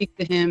to speak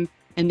to him,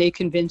 and they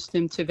convinced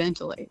him to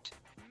ventilate.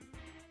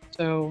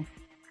 So,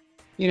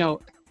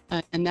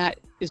 and that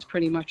is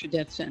pretty much a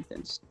death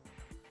sentence.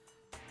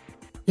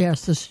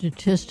 Yes, the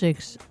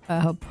statistics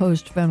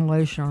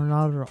post-ventilation are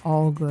not at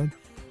all good.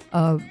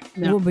 No.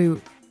 We'll be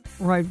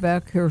right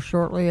back here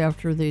shortly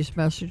after these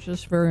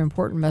messages, very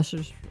important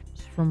messages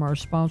from our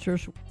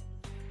sponsors,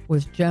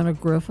 with Jenna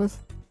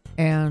Griffith,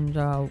 and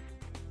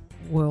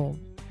we'll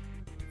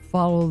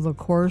follow the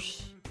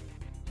course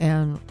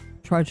and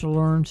try to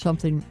learn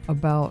something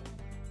about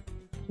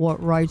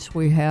what rights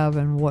we have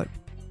and what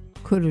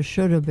could have,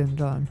 should have been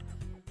done.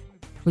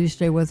 Please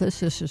stay with us.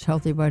 This is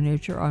Healthy by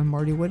Nature. I'm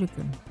Marty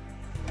Whittakin.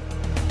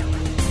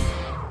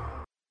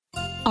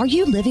 Are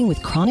you living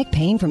with chronic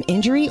pain from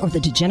injury or the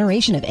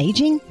degeneration of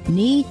aging?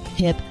 Knee,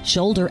 hip,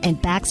 shoulder,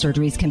 and back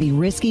surgeries can be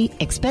risky,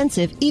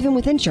 expensive, even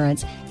with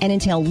insurance, and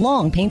entail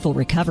long, painful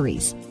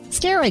recoveries.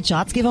 Steroid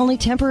shots give only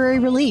temporary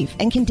relief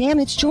and can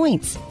damage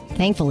joints.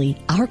 Thankfully,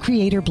 our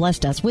Creator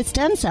blessed us with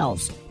stem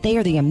cells. They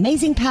are the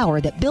amazing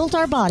power that built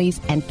our bodies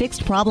and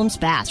fixed problems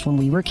fast when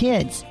we were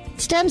kids.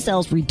 Stem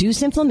cells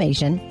reduce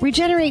inflammation,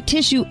 regenerate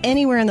tissue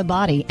anywhere in the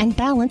body, and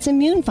balance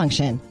immune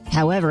function.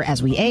 However,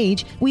 as we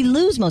age, we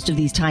lose most of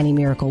these tiny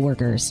miracle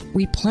workers.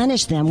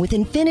 Replenish them with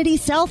Infinity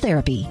Cell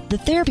Therapy. The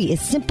therapy is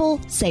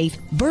simple, safe,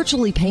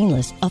 virtually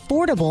painless,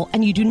 affordable,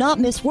 and you do not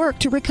miss work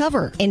to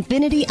recover.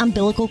 Infinity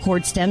umbilical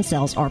cord stem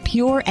cells are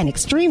pure and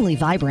extremely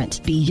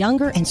vibrant. Be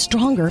younger and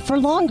stronger for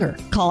longer.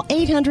 Call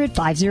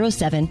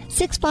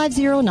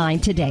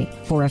 800-507-6509 today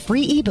for a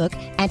free ebook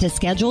and to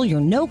schedule your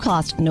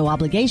no-cost,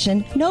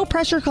 no-obligation,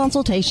 no-pressure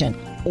consultation,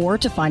 or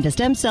to find a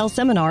stem cell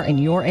seminar in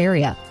your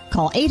area.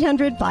 Call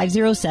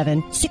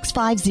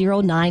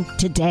 800-507-6509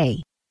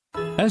 today.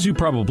 As you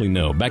probably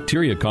know,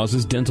 bacteria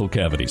causes dental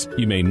cavities.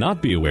 You may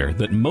not be aware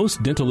that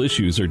most dental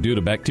issues are due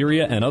to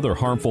bacteria and other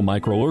harmful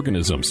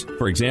microorganisms.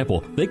 For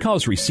example, they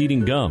cause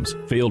receding gums,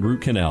 failed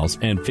root canals,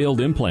 and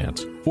failed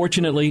implants.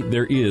 Fortunately,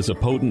 there is a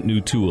potent new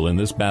tool in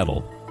this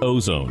battle: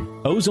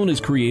 ozone. Ozone is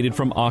created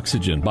from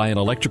oxygen by an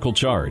electrical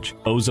charge.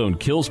 Ozone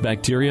kills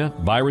bacteria,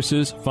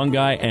 viruses,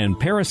 fungi, and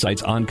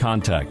parasites on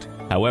contact.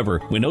 However,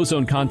 when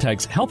ozone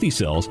contacts healthy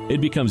cells,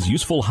 it becomes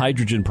useful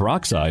hydrogen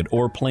peroxide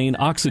or plain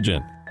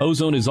oxygen.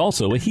 Ozone is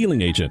also a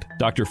healing agent.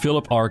 Dr.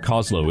 Philip R.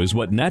 Koslow is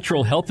what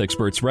natural health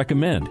experts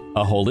recommend,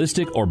 a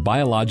holistic or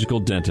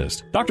biological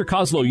dentist. Dr.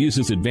 Koslow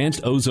uses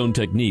advanced ozone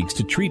techniques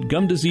to treat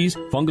gum disease,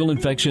 fungal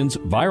infections,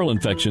 viral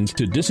infections,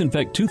 to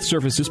disinfect tooth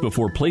surfaces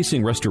before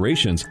placing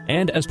restorations,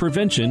 and as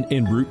prevention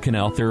in root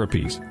canal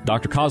therapies.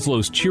 Dr.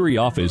 Koslow's cheery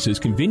office is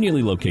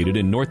conveniently located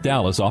in North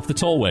Dallas off the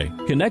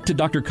Tollway. Connect to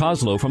Dr.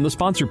 Koslow from the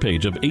sponsor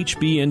page of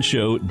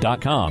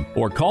hbnshow.com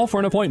or call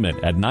for an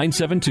appointment at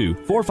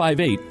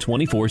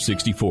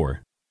 972-458-2464.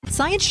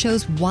 Science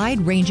shows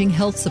wide-ranging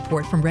health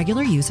support from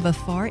regular use of a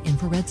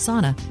far-infrared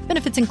sauna.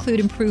 Benefits include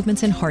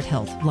improvements in heart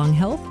health, lung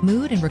health,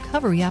 mood, and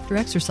recovery after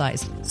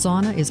exercise.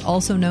 Sauna is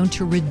also known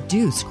to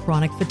reduce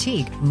chronic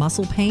fatigue,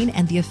 muscle pain,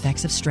 and the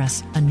effects of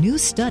stress. A new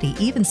study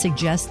even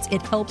suggests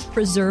it helps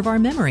preserve our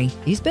memory.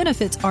 These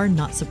benefits are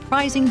not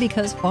surprising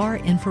because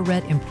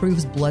far-infrared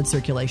improves blood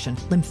circulation,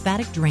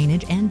 lymphatic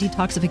drainage, and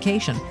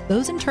detoxification.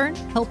 Those in turn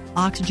help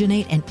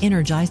oxygenate and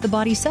energize the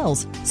body's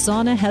cells.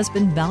 Sauna has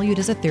been valued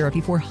as a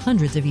therapy for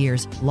hundreds of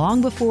years,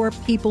 long before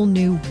people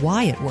knew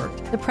why it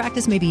worked. The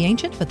practice may be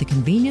ancient, but the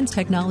convenience,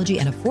 technology,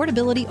 and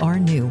affordability are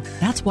new.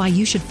 That's why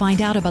you should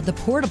find out about the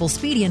portable,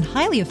 speedy, and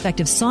highly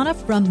effective sauna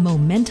from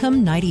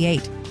Momentum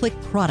 98. Click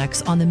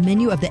products on the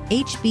menu of the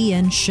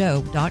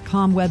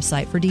hbnshow.com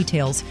website for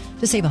details.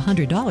 To save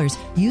 $100,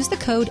 use the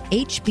code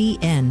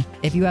HBN.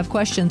 If you have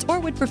questions or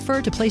would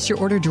prefer to place your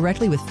order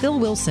directly with Phil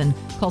Wilson,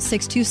 call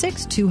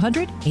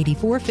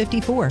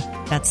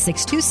 626-200-8454. That's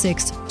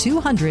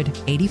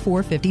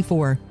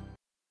 626-200-8454.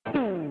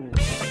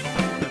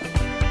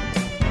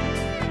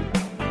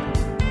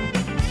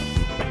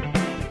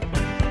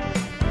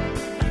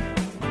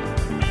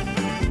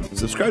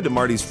 Subscribe to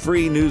Marty's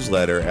free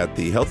newsletter at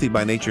the Healthy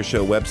by Nature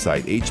Show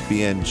website,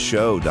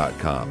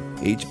 hbnshow.com.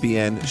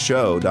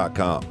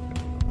 hbnshow.com.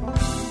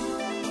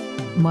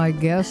 My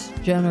guest,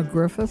 Jenna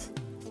Griffith,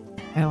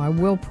 and I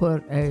will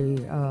put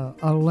a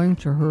link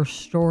to her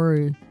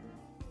story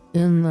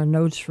in the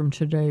notes from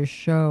today's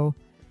show.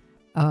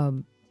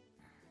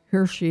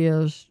 Here she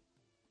is,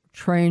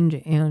 trained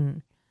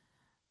in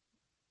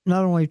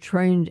not only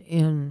trained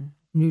in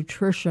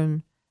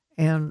nutrition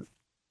and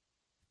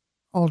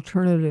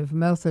alternative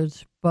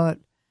methods, but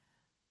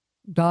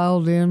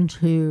dialed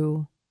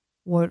into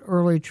what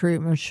early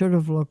treatment should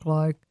have looked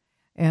like.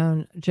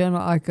 And Jenna,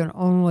 I can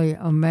only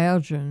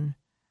imagine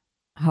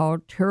how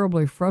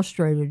terribly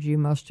frustrated you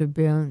must have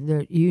been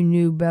that you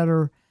knew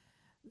better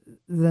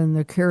than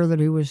the care that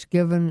he was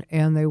given,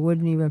 and they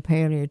wouldn't even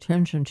pay any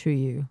attention to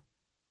you.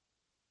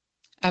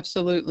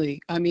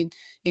 Absolutely. I mean,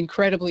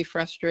 incredibly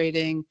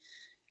frustrating.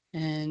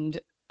 And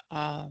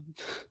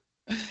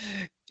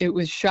it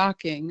was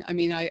shocking. I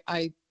mean,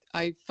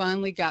 I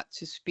finally got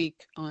to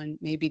speak on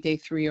maybe day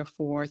 3 or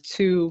 4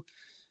 to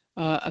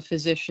a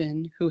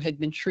physician who had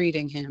been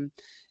treating him.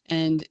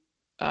 And,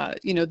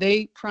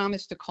 they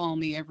promised to call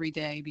me every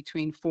day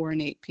between 4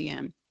 and 8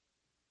 p.m.,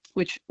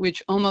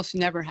 which almost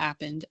never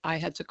happened. I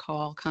had to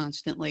call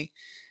constantly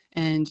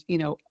and,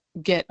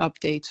 get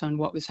updates on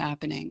what was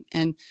happening.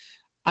 And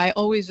I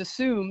always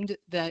assumed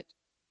that,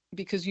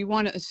 because you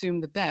want to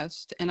assume the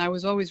best, and I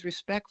was always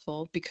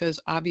respectful because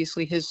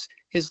obviously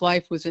his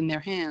life was in their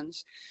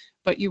hands,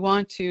 but you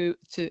want to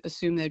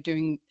assume they're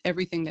doing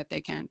everything that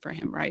they can for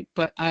him, right?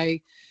 But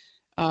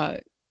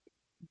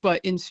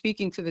but in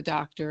speaking to the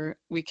doctor,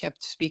 I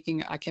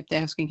kept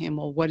asking him,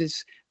 well,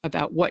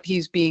 what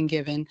he's being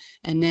given,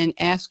 and then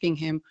asking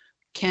him,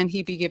 can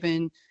he be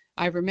given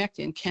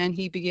ivermectin? Can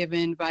he be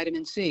given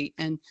vitamin C?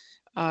 And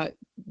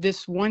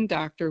this one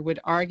doctor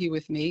would argue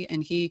with me,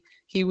 and he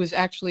was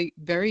actually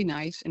very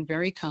nice and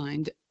very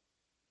kind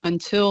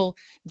until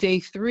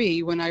day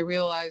 3, when I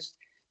realized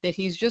that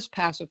he's just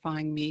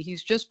pacifying me,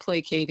 he's just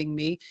placating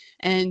me.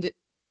 And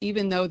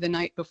even though the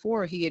night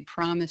before he had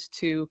promised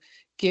to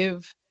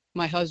give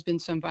my husband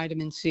some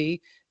vitamin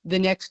C, the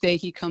next day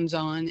he comes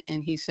on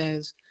and he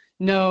says,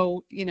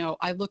 no,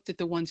 I looked at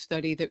the one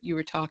study that you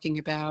were talking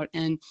about,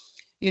 and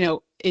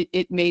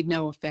it made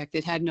no effect.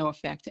 It had no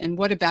effect. And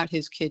what about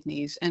his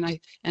kidneys? And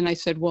I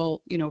said,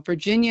 well,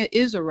 Virginia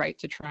is a right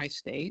to try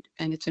state,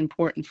 and it's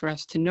important for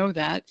us to know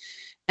that.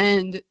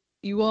 And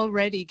you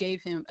already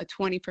gave him a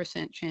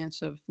 20%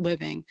 chance of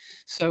living.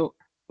 So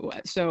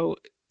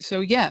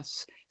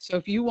yes. So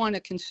if you want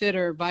to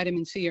consider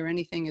vitamin C or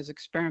anything as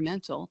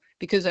experimental,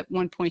 because at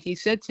one point he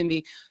said to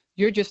me,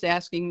 you're just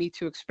asking me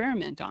to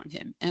experiment on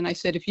him. And I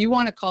said, if you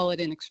want to call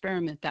it an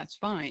experiment, that's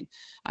fine.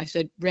 I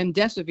said,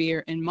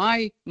 remdesivir in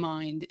my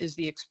mind is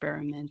the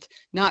experiment,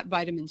 not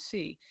vitamin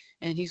C.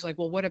 And he's like,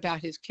 well, what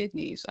about his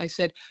kidneys? I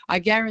said, I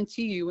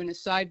guarantee you in a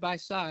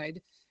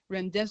side-by-side,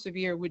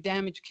 remdesivir would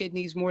damage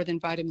kidneys more than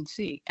vitamin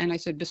C. And I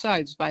said,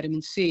 besides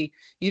vitamin C,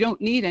 you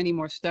don't need any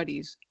more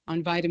studies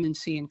on vitamin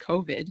C in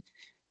COVID,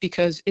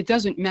 because it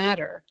doesn't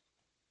matter.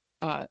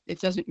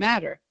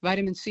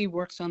 Vitamin C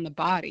works on the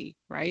body,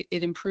 right?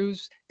 It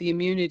improves the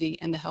immunity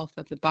and the health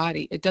of the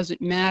body. It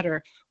doesn't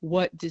matter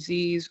what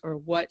disease or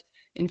what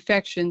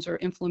infections or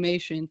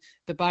inflammation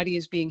the body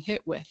is being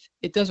hit with.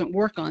 It doesn't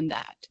work on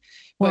that.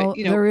 Well,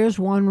 but, there is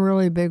one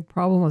really big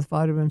problem with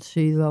vitamin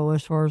C, though,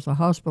 as far as the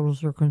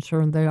hospitals are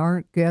concerned. They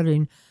aren't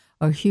getting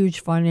a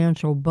huge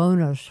financial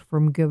bonus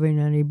from giving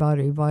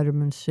anybody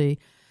vitamin C,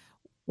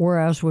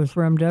 whereas with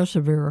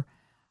remdesivir,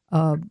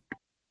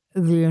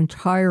 the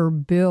entire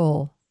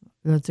bill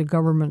that the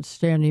government's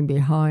standing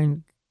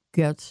behind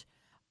gets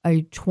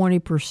a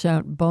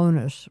 20%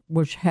 bonus,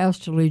 which has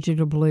to lead you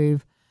to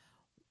believe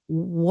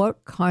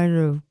what kind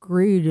of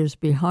greed is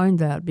behind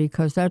that,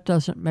 because that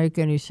doesn't make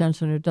any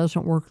sense, and it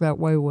doesn't work that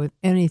way with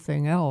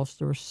anything else.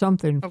 There's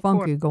something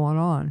funky going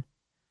on.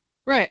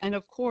 Right. And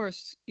of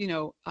course,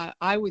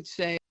 I would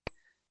say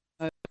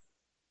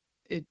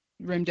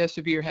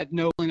remdesivir had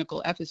no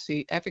clinical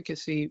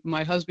efficacy.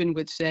 My husband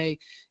would say,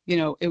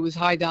 it was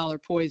high dollar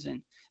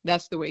poison.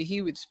 That's the way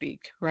he would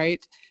speak,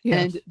 right?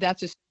 Yes. And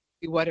that's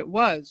essentially what it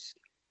was,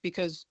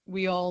 because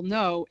we all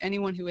know,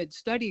 anyone who had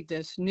studied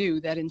this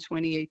knew that in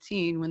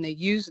 2018, when they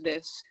used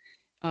this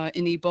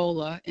in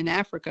Ebola in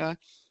Africa,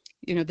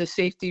 the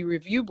Safety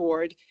Review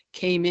Board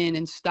came in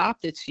and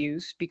stopped its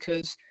use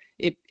because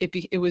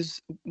it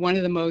was one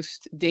of the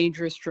most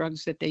dangerous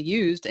drugs that they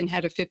used, and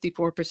had a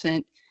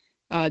 54%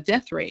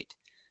 death rate.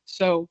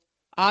 So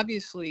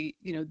obviously,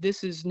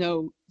 this is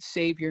no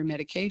savior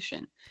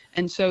medication.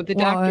 And so the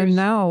doctors... And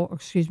now,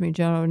 excuse me,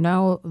 Jenna,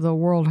 now the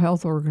World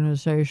Health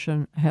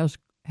Organization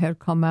had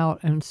come out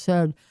and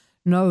said,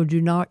 no,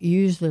 do not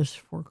use this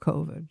for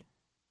COVID.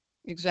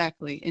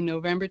 Exactly. In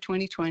November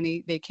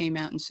 2020, they came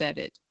out and said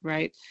it,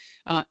 right?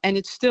 And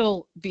it's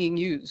still being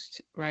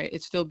used, right?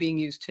 It's still being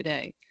used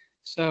today.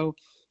 So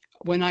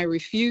when I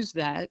refused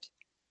that,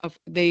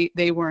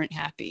 they weren't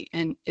happy.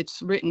 And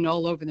it's written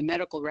all over the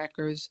medical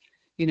records,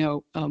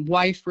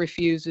 wife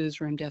refuses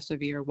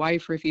remdesivir,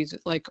 wife refuses,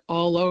 like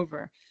all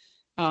over.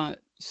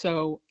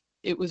 So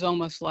it was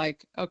almost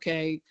like,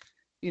 okay,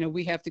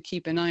 we have to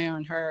keep an eye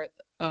on her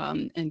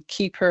and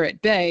keep her at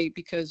bay,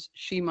 because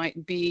she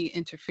might be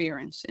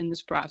interference in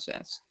this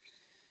process.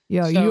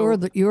 Yeah,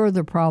 so, you're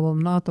the problem,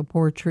 not the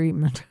poor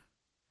treatment.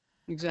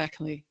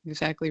 Exactly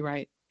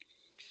right.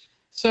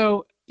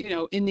 So,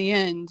 in the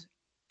end,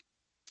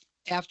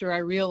 after I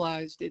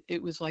realized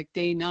it was like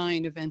day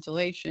 9 of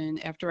ventilation,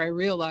 after I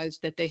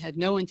realized that they had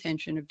no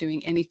intention of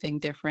doing anything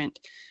different,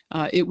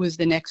 it was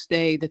the next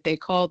day that they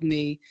called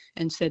me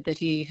and said that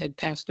he had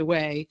passed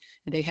away,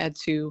 and they had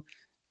to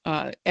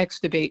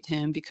extubate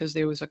him because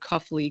there was a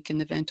cuff leak in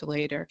the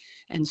ventilator.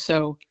 And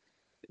so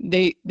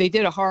they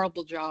did a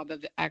horrible job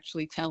of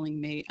actually telling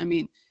me. I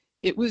mean,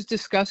 it was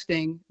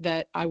disgusting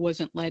that I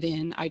wasn't let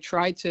in. I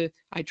tried to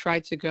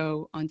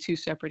go on 2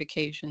 separate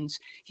occasions.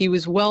 He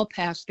was well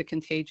past the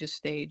contagious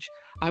stage.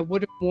 I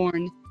would have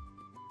worn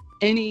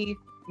any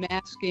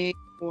masking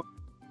or,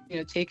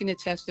 taken a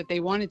test that they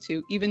wanted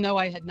to, even though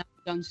I had not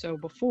done so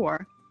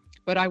before.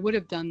 But I would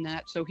have done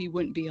that so he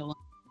wouldn't be alone.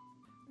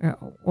 Yeah,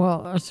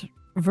 well, that's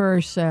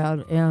very sad,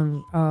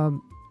 and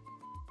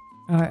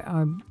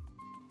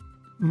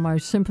my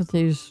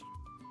sympathies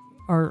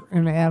are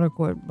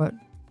inadequate, but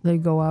they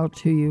go out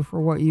to you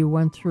for what you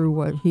went through,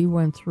 what he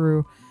went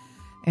through,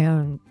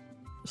 and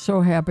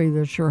so happy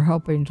that you're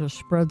helping to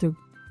spread the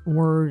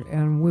word,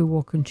 and we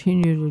will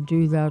continue to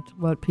do that to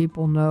let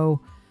people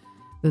know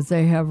that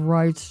they have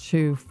rights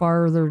to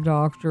fire their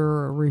doctor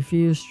or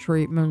refuse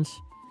treatments.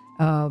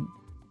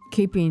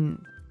 Keeping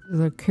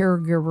the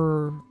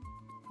caregiver,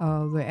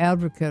 the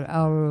advocate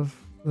out of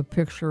the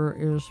picture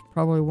is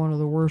probably one of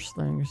the worst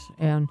things.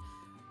 And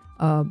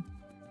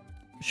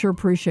sure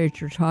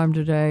appreciate your time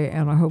today,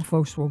 and I hope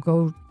folks will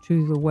go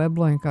to the web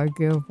link I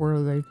give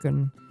where they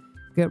can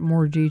get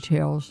more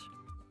details.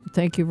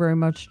 Thank you very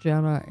much,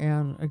 Jenna,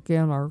 and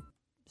again, our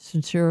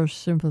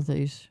sincerest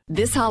sympathies.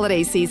 This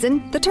holiday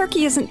season, the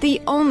turkey isn't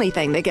the only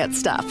thing that gets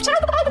stuffed.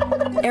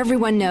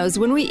 Everyone knows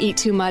when we eat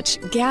too much,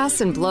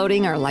 gas and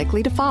bloating are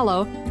likely to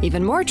follow.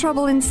 Even more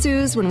trouble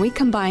ensues when we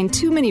combine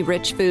too many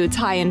rich foods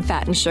high in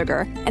fat and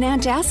sugar. An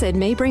antacid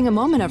may bring a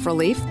moment of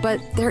relief,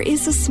 but there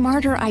is a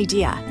smarter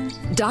idea.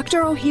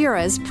 Dr.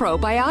 Ohhira's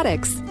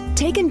Probiotics.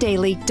 Taken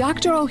daily,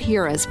 Dr.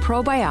 Ohhira's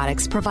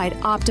probiotics provide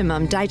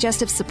optimum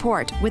digestive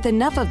support with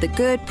enough of the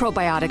good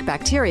probiotic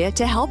bacteria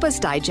to help us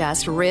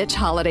digest rich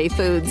holiday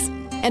foods.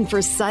 And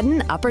for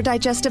sudden upper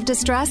digestive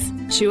distress,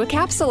 chew a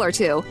capsule or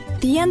 2.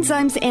 The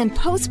enzymes and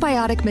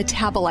postbiotic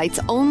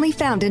metabolites only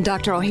found in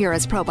Dr.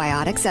 Ohhira's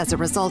probiotics as a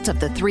result of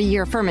the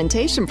 3-year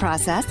fermentation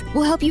process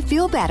will help you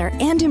feel better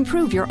and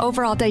improve your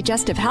overall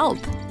digestive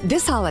health.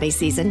 This holiday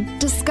season,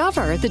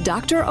 discover the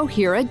Dr.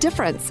 Ohhira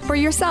difference for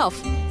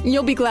yourself.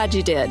 You'll be glad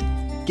you did.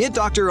 Get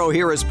Dr.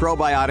 Ohhira's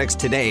probiotics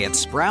today at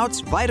Sprouts,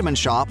 Vitamin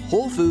Shop,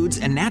 Whole Foods,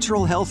 and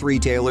natural health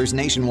retailers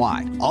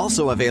nationwide.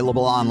 Also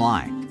available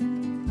online.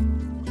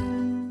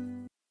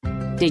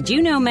 Did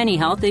you know many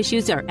health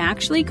issues are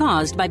actually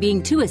caused by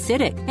being too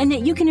acidic, and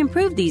that you can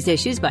improve these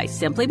issues by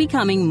simply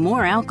becoming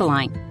more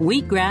alkaline?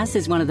 Wheatgrass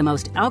is one of the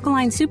most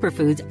alkaline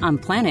superfoods on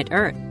planet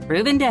Earth,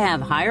 proven to have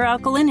higher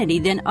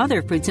alkalinity than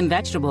other fruits and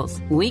vegetables.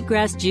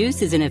 Wheatgrass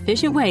juice is an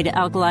efficient way to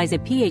alkalize a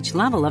pH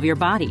level of your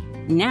body.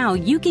 Now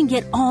you can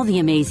get all the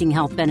amazing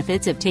health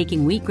benefits of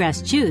taking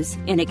wheatgrass juice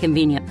in a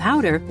convenient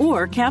powder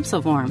or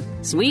capsule form.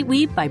 Sweet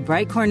Wheat by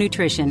Brightcore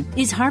Nutrition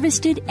is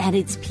harvested at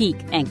its peak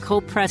and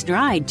cold-pressed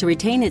dried to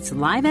retain its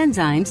live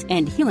enzymes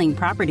and healing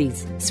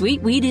properties.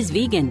 Sweet Wheat is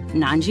vegan,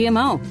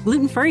 non-GMO,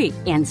 gluten-free,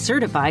 and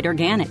certified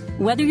organic.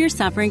 Whether you're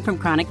suffering from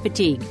chronic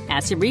fatigue,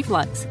 acid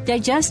reflux,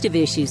 digestive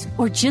issues,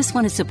 or just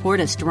want to support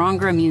a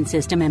stronger immune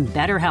system and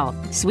better health,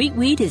 Sweet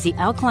Wheat is the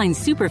alkaline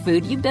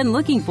superfood you've been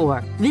looking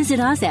for. Visit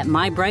us at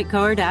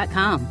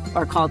mybrightcore.com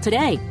or call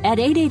today at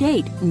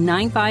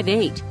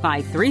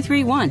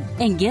 888-958-5331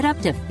 and get up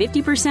to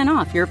 50%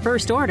 off your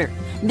first order.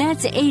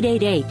 That's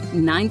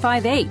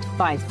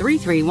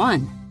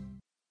 888-958-5331.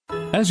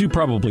 As you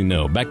probably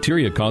know,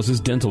 bacteria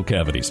causes dental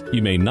cavities.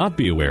 You may not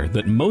be aware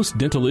that most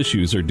dental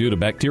issues are due to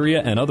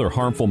bacteria and other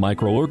harmful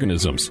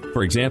microorganisms.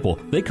 For example,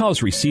 they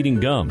cause receding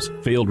gums,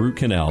 failed root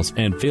canals,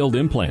 and failed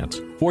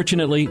implants.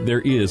 Fortunately,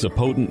 there is a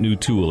potent new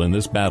tool in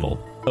this battle: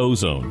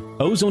 ozone.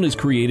 Ozone is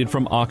created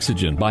from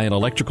oxygen by an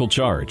electrical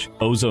charge.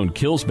 Ozone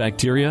kills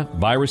bacteria,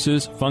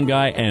 viruses,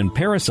 fungi, and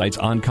parasites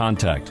on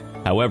contact.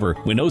 However,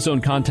 when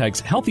ozone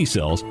contacts healthy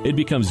cells, it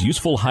becomes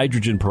useful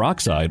hydrogen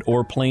peroxide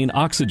or plain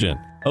oxygen.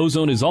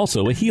 Ozone is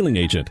also a healing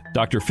agent.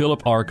 Dr.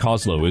 Philip R.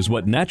 Koslow is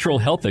what natural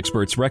health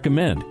experts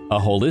recommend, a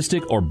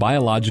holistic or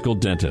biological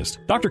dentist.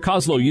 Dr.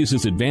 Koslow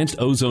uses advanced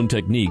ozone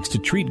techniques to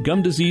treat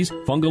gum disease,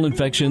 fungal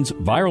infections,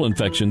 viral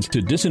infections,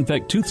 to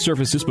disinfect tooth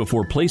surfaces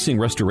before placing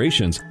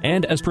restorations,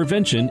 and as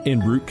prevention in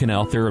root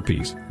canal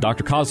therapies.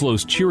 Dr.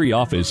 Koslow's cheery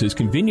office is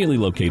conveniently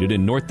located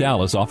in North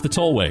Dallas off the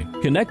Tollway.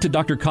 Connect to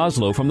Dr.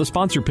 Koslow from the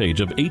sponsor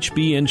page of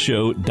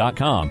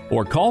hbnshow.com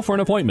or call for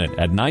an appointment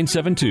at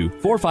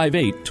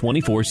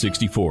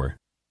 972-458-2464. Sign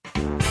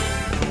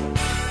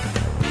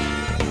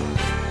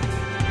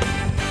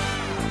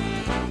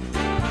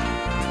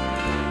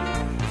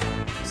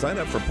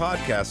up for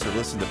podcasts or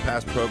listen to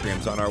past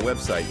programs on our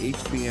website,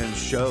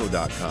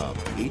 hbnshow.com.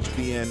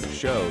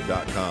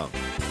 hbnshow.com.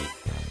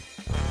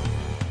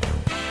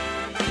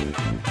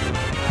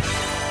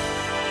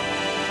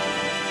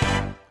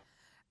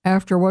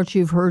 After what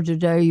you've heard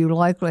today, you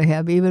likely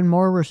have even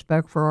more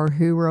respect for our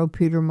hero,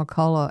 Peter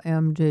McCullough,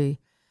 MD.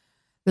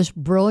 This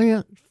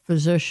brilliant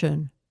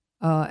physician,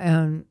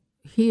 and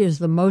he is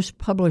the most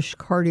published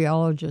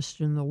cardiologist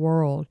in the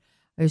world.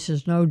 This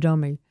is no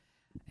dummy,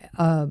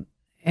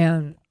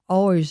 and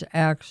always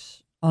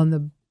acts on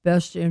the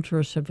best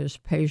interests of his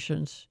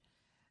patients,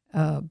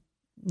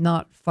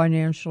 not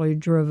financially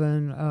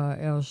driven,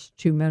 as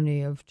too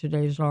many of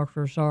today's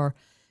doctors are.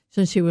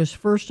 Since he was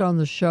first on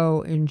the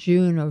show in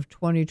June of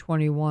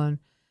 2021,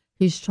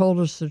 he's told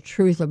us the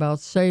truth about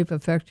safe,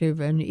 effective,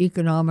 and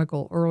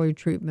economical early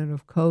treatment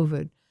of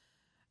COVID.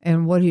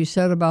 And what he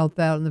said about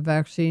that and the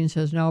vaccines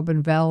has now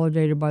been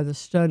validated by the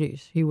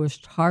studies. He was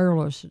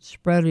tireless at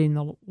spreading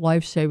the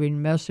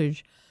life-saving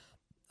message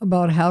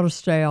about how to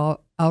stay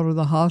out of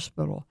the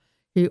hospital.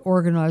 He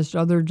organized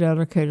other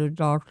dedicated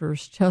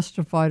doctors,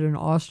 testified in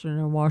Austin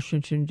and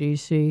Washington,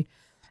 D.C.,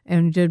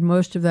 and did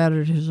most of that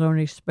at his own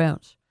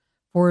expense.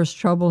 For his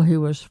trouble, he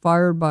was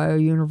fired by a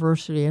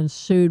university and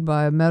sued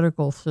by a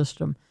medical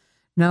system.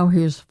 Now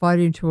he is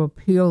fighting to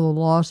appeal the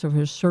loss of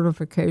his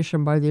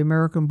certification by the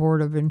American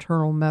Board of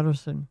Internal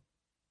Medicine.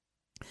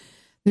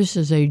 This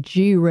is a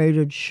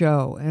G-rated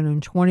show, and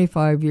in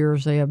 25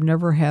 years they have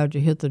never had to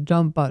hit the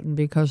dump button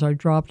because I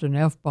dropped an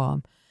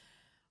F-bomb.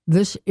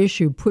 This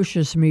issue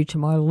pushes me to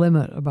my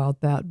limit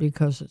about that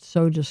because it's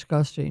so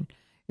disgusting.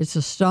 It's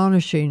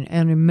astonishing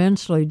and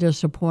immensely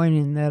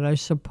disappointing that a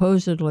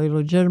supposedly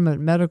legitimate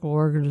medical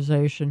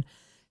organization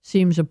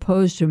seems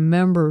opposed to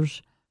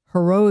members'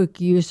 heroic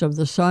use of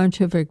the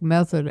scientific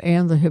method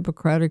and the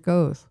Hippocratic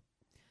Oath.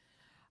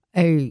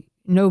 A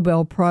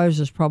Nobel Prize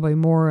is probably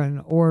more in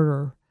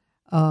order,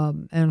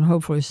 and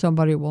hopefully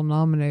somebody will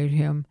nominate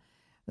him.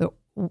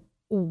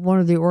 One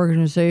of the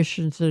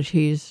organizations that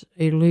he's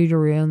a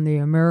leader in, the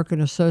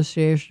American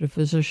Association of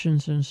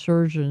Physicians and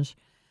Surgeons,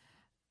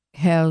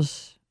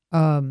 has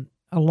a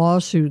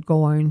lawsuit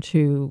going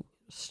to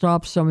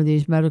stop some of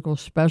these medical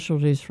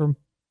specialties from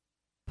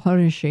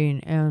punishing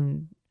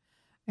and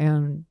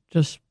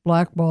just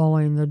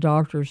blackballing the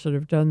doctors that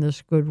have done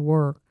this good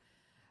work.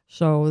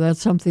 So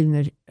that's something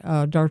that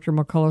Dr.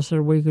 McCullough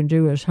said we can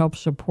do is help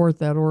support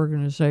that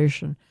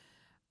organization.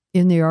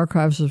 In the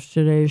archives of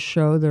today's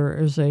show, there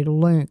is a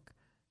link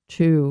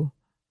to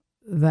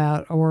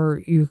that,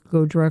 or you can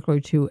go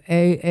directly to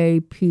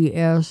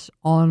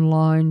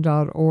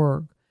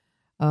aapsonline.org.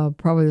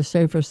 Probably the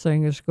safest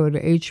thing is go to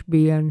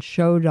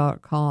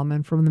hbnshow.com,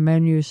 and from the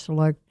menu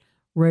select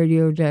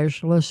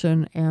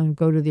radio-listen and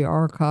go to the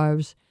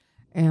archives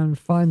and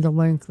find the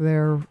link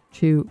there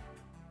to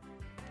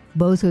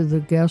both of the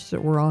guests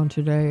that were on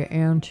today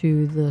and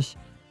to this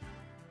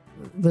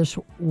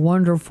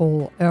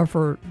wonderful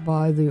effort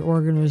by the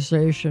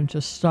organization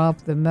to stop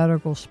the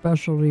medical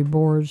specialty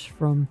boards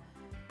from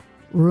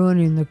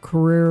ruining the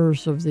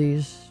careers of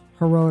these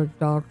heroic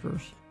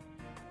doctors.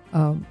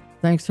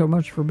 Thanks so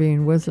much for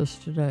being with us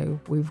today.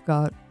 We've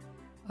got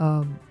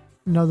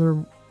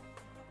another,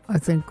 I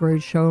think,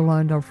 great show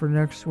lined up for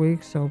next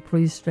week, so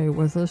please stay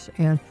with us.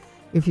 And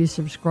if you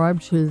subscribe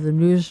to the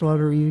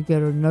newsletter, you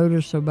get a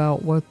notice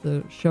about what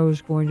the show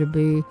is going to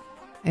be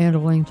and a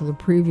link to the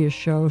previous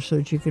show so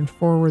that you can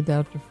forward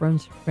that to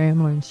friends and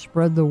family and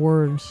spread the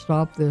word and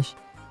stop this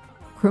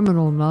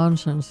criminal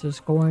nonsense that's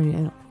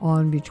going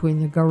on between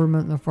the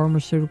government and the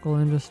pharmaceutical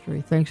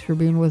industry. Thanks for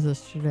being with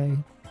us today.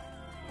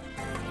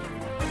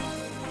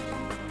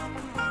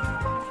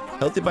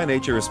 Healthy by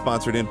Nature is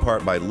sponsored in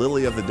part by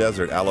Lily of the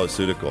Desert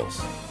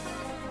Alloceuticals.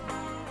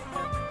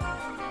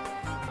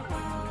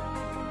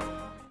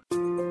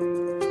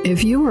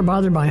 If you are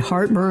bothered by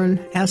heartburn,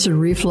 acid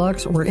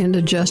reflux, or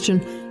indigestion,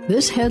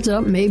 this heads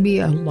up may be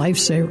a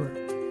lifesaver.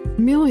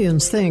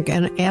 Millions think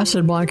an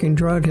acid-blocking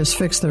drug has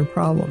fixed their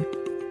problem.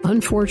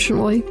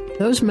 Unfortunately,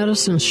 those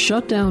medicines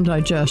shut down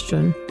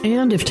digestion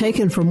and, if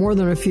taken for more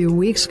than a few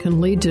weeks, can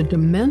lead to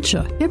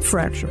dementia, hip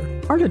fracture,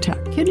 heart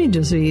attack, kidney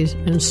disease,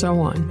 and so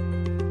on.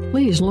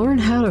 Please learn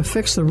how to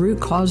fix the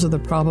root cause of the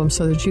problem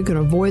so that you can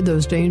avoid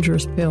those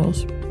dangerous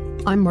pills.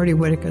 I'm Marty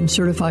Whittakin,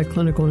 certified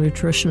clinical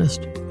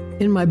nutritionist.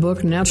 In my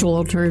book, Natural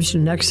Alternatives to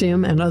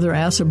Nexium and Other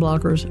Acid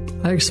Blockers,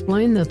 I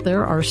explain that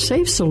there are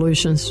safe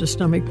solutions to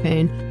stomach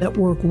pain that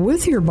work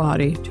with your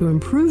body to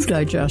improve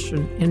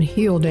digestion and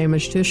heal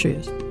damaged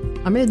tissues.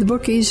 I made the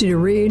book easy to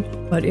read,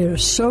 but it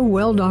is so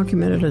well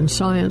documented in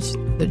science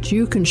that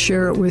you can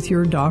share it with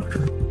your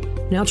doctor.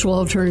 Natural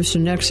Alternatives to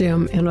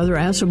Nexium and Other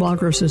Acid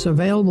Blockers is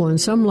available in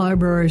some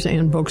libraries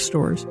and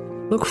bookstores.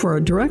 Look for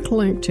a direct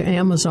link to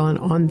Amazon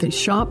on the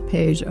shop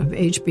page of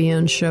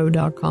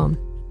hbnshow.com.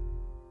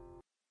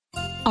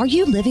 Are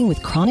you living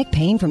with chronic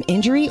pain from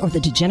injury or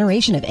the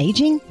degeneration of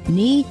aging?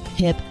 Knee,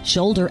 hip,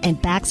 shoulder,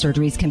 and back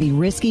surgeries can be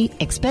risky,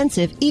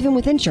 expensive, even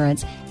with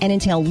insurance, and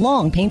entail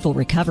long, painful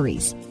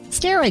recoveries.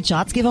 Steroid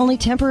shots give only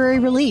temporary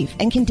relief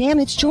and can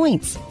damage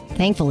joints.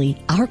 Thankfully,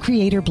 our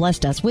Creator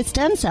blessed us with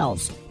stem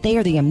cells. They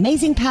are the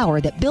amazing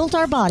power that built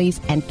our bodies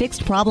and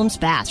fixed problems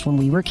fast when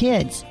we were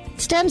kids.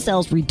 Stem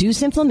cells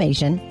reduce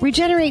inflammation,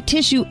 regenerate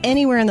tissue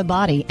anywhere in the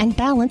body, and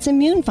balance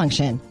immune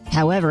function.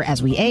 However,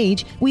 as we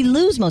age, we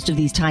lose most of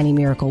these tiny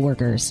miracle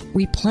workers.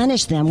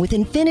 Replenish them with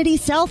Infinity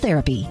Cell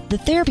Therapy. The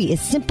therapy is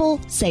simple,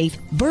 safe,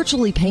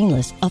 virtually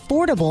painless,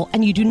 affordable,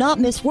 and you do not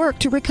miss work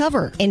to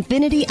recover.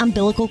 Infinity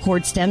umbilical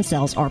cord stem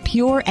cells are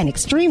pure and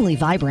extremely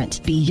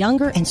vibrant. Be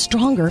younger and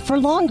stronger for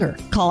longer.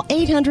 Call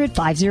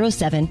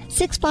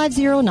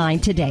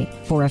 800-507-6509 today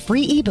for a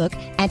free ebook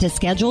and to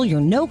schedule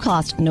your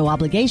no-cost,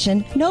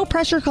 no-obligation,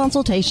 no-pressure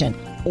consultation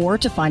or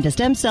to find a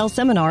stem cell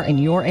seminar in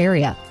your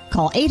area.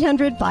 Call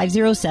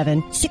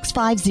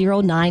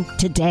 800-507-6509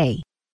 today.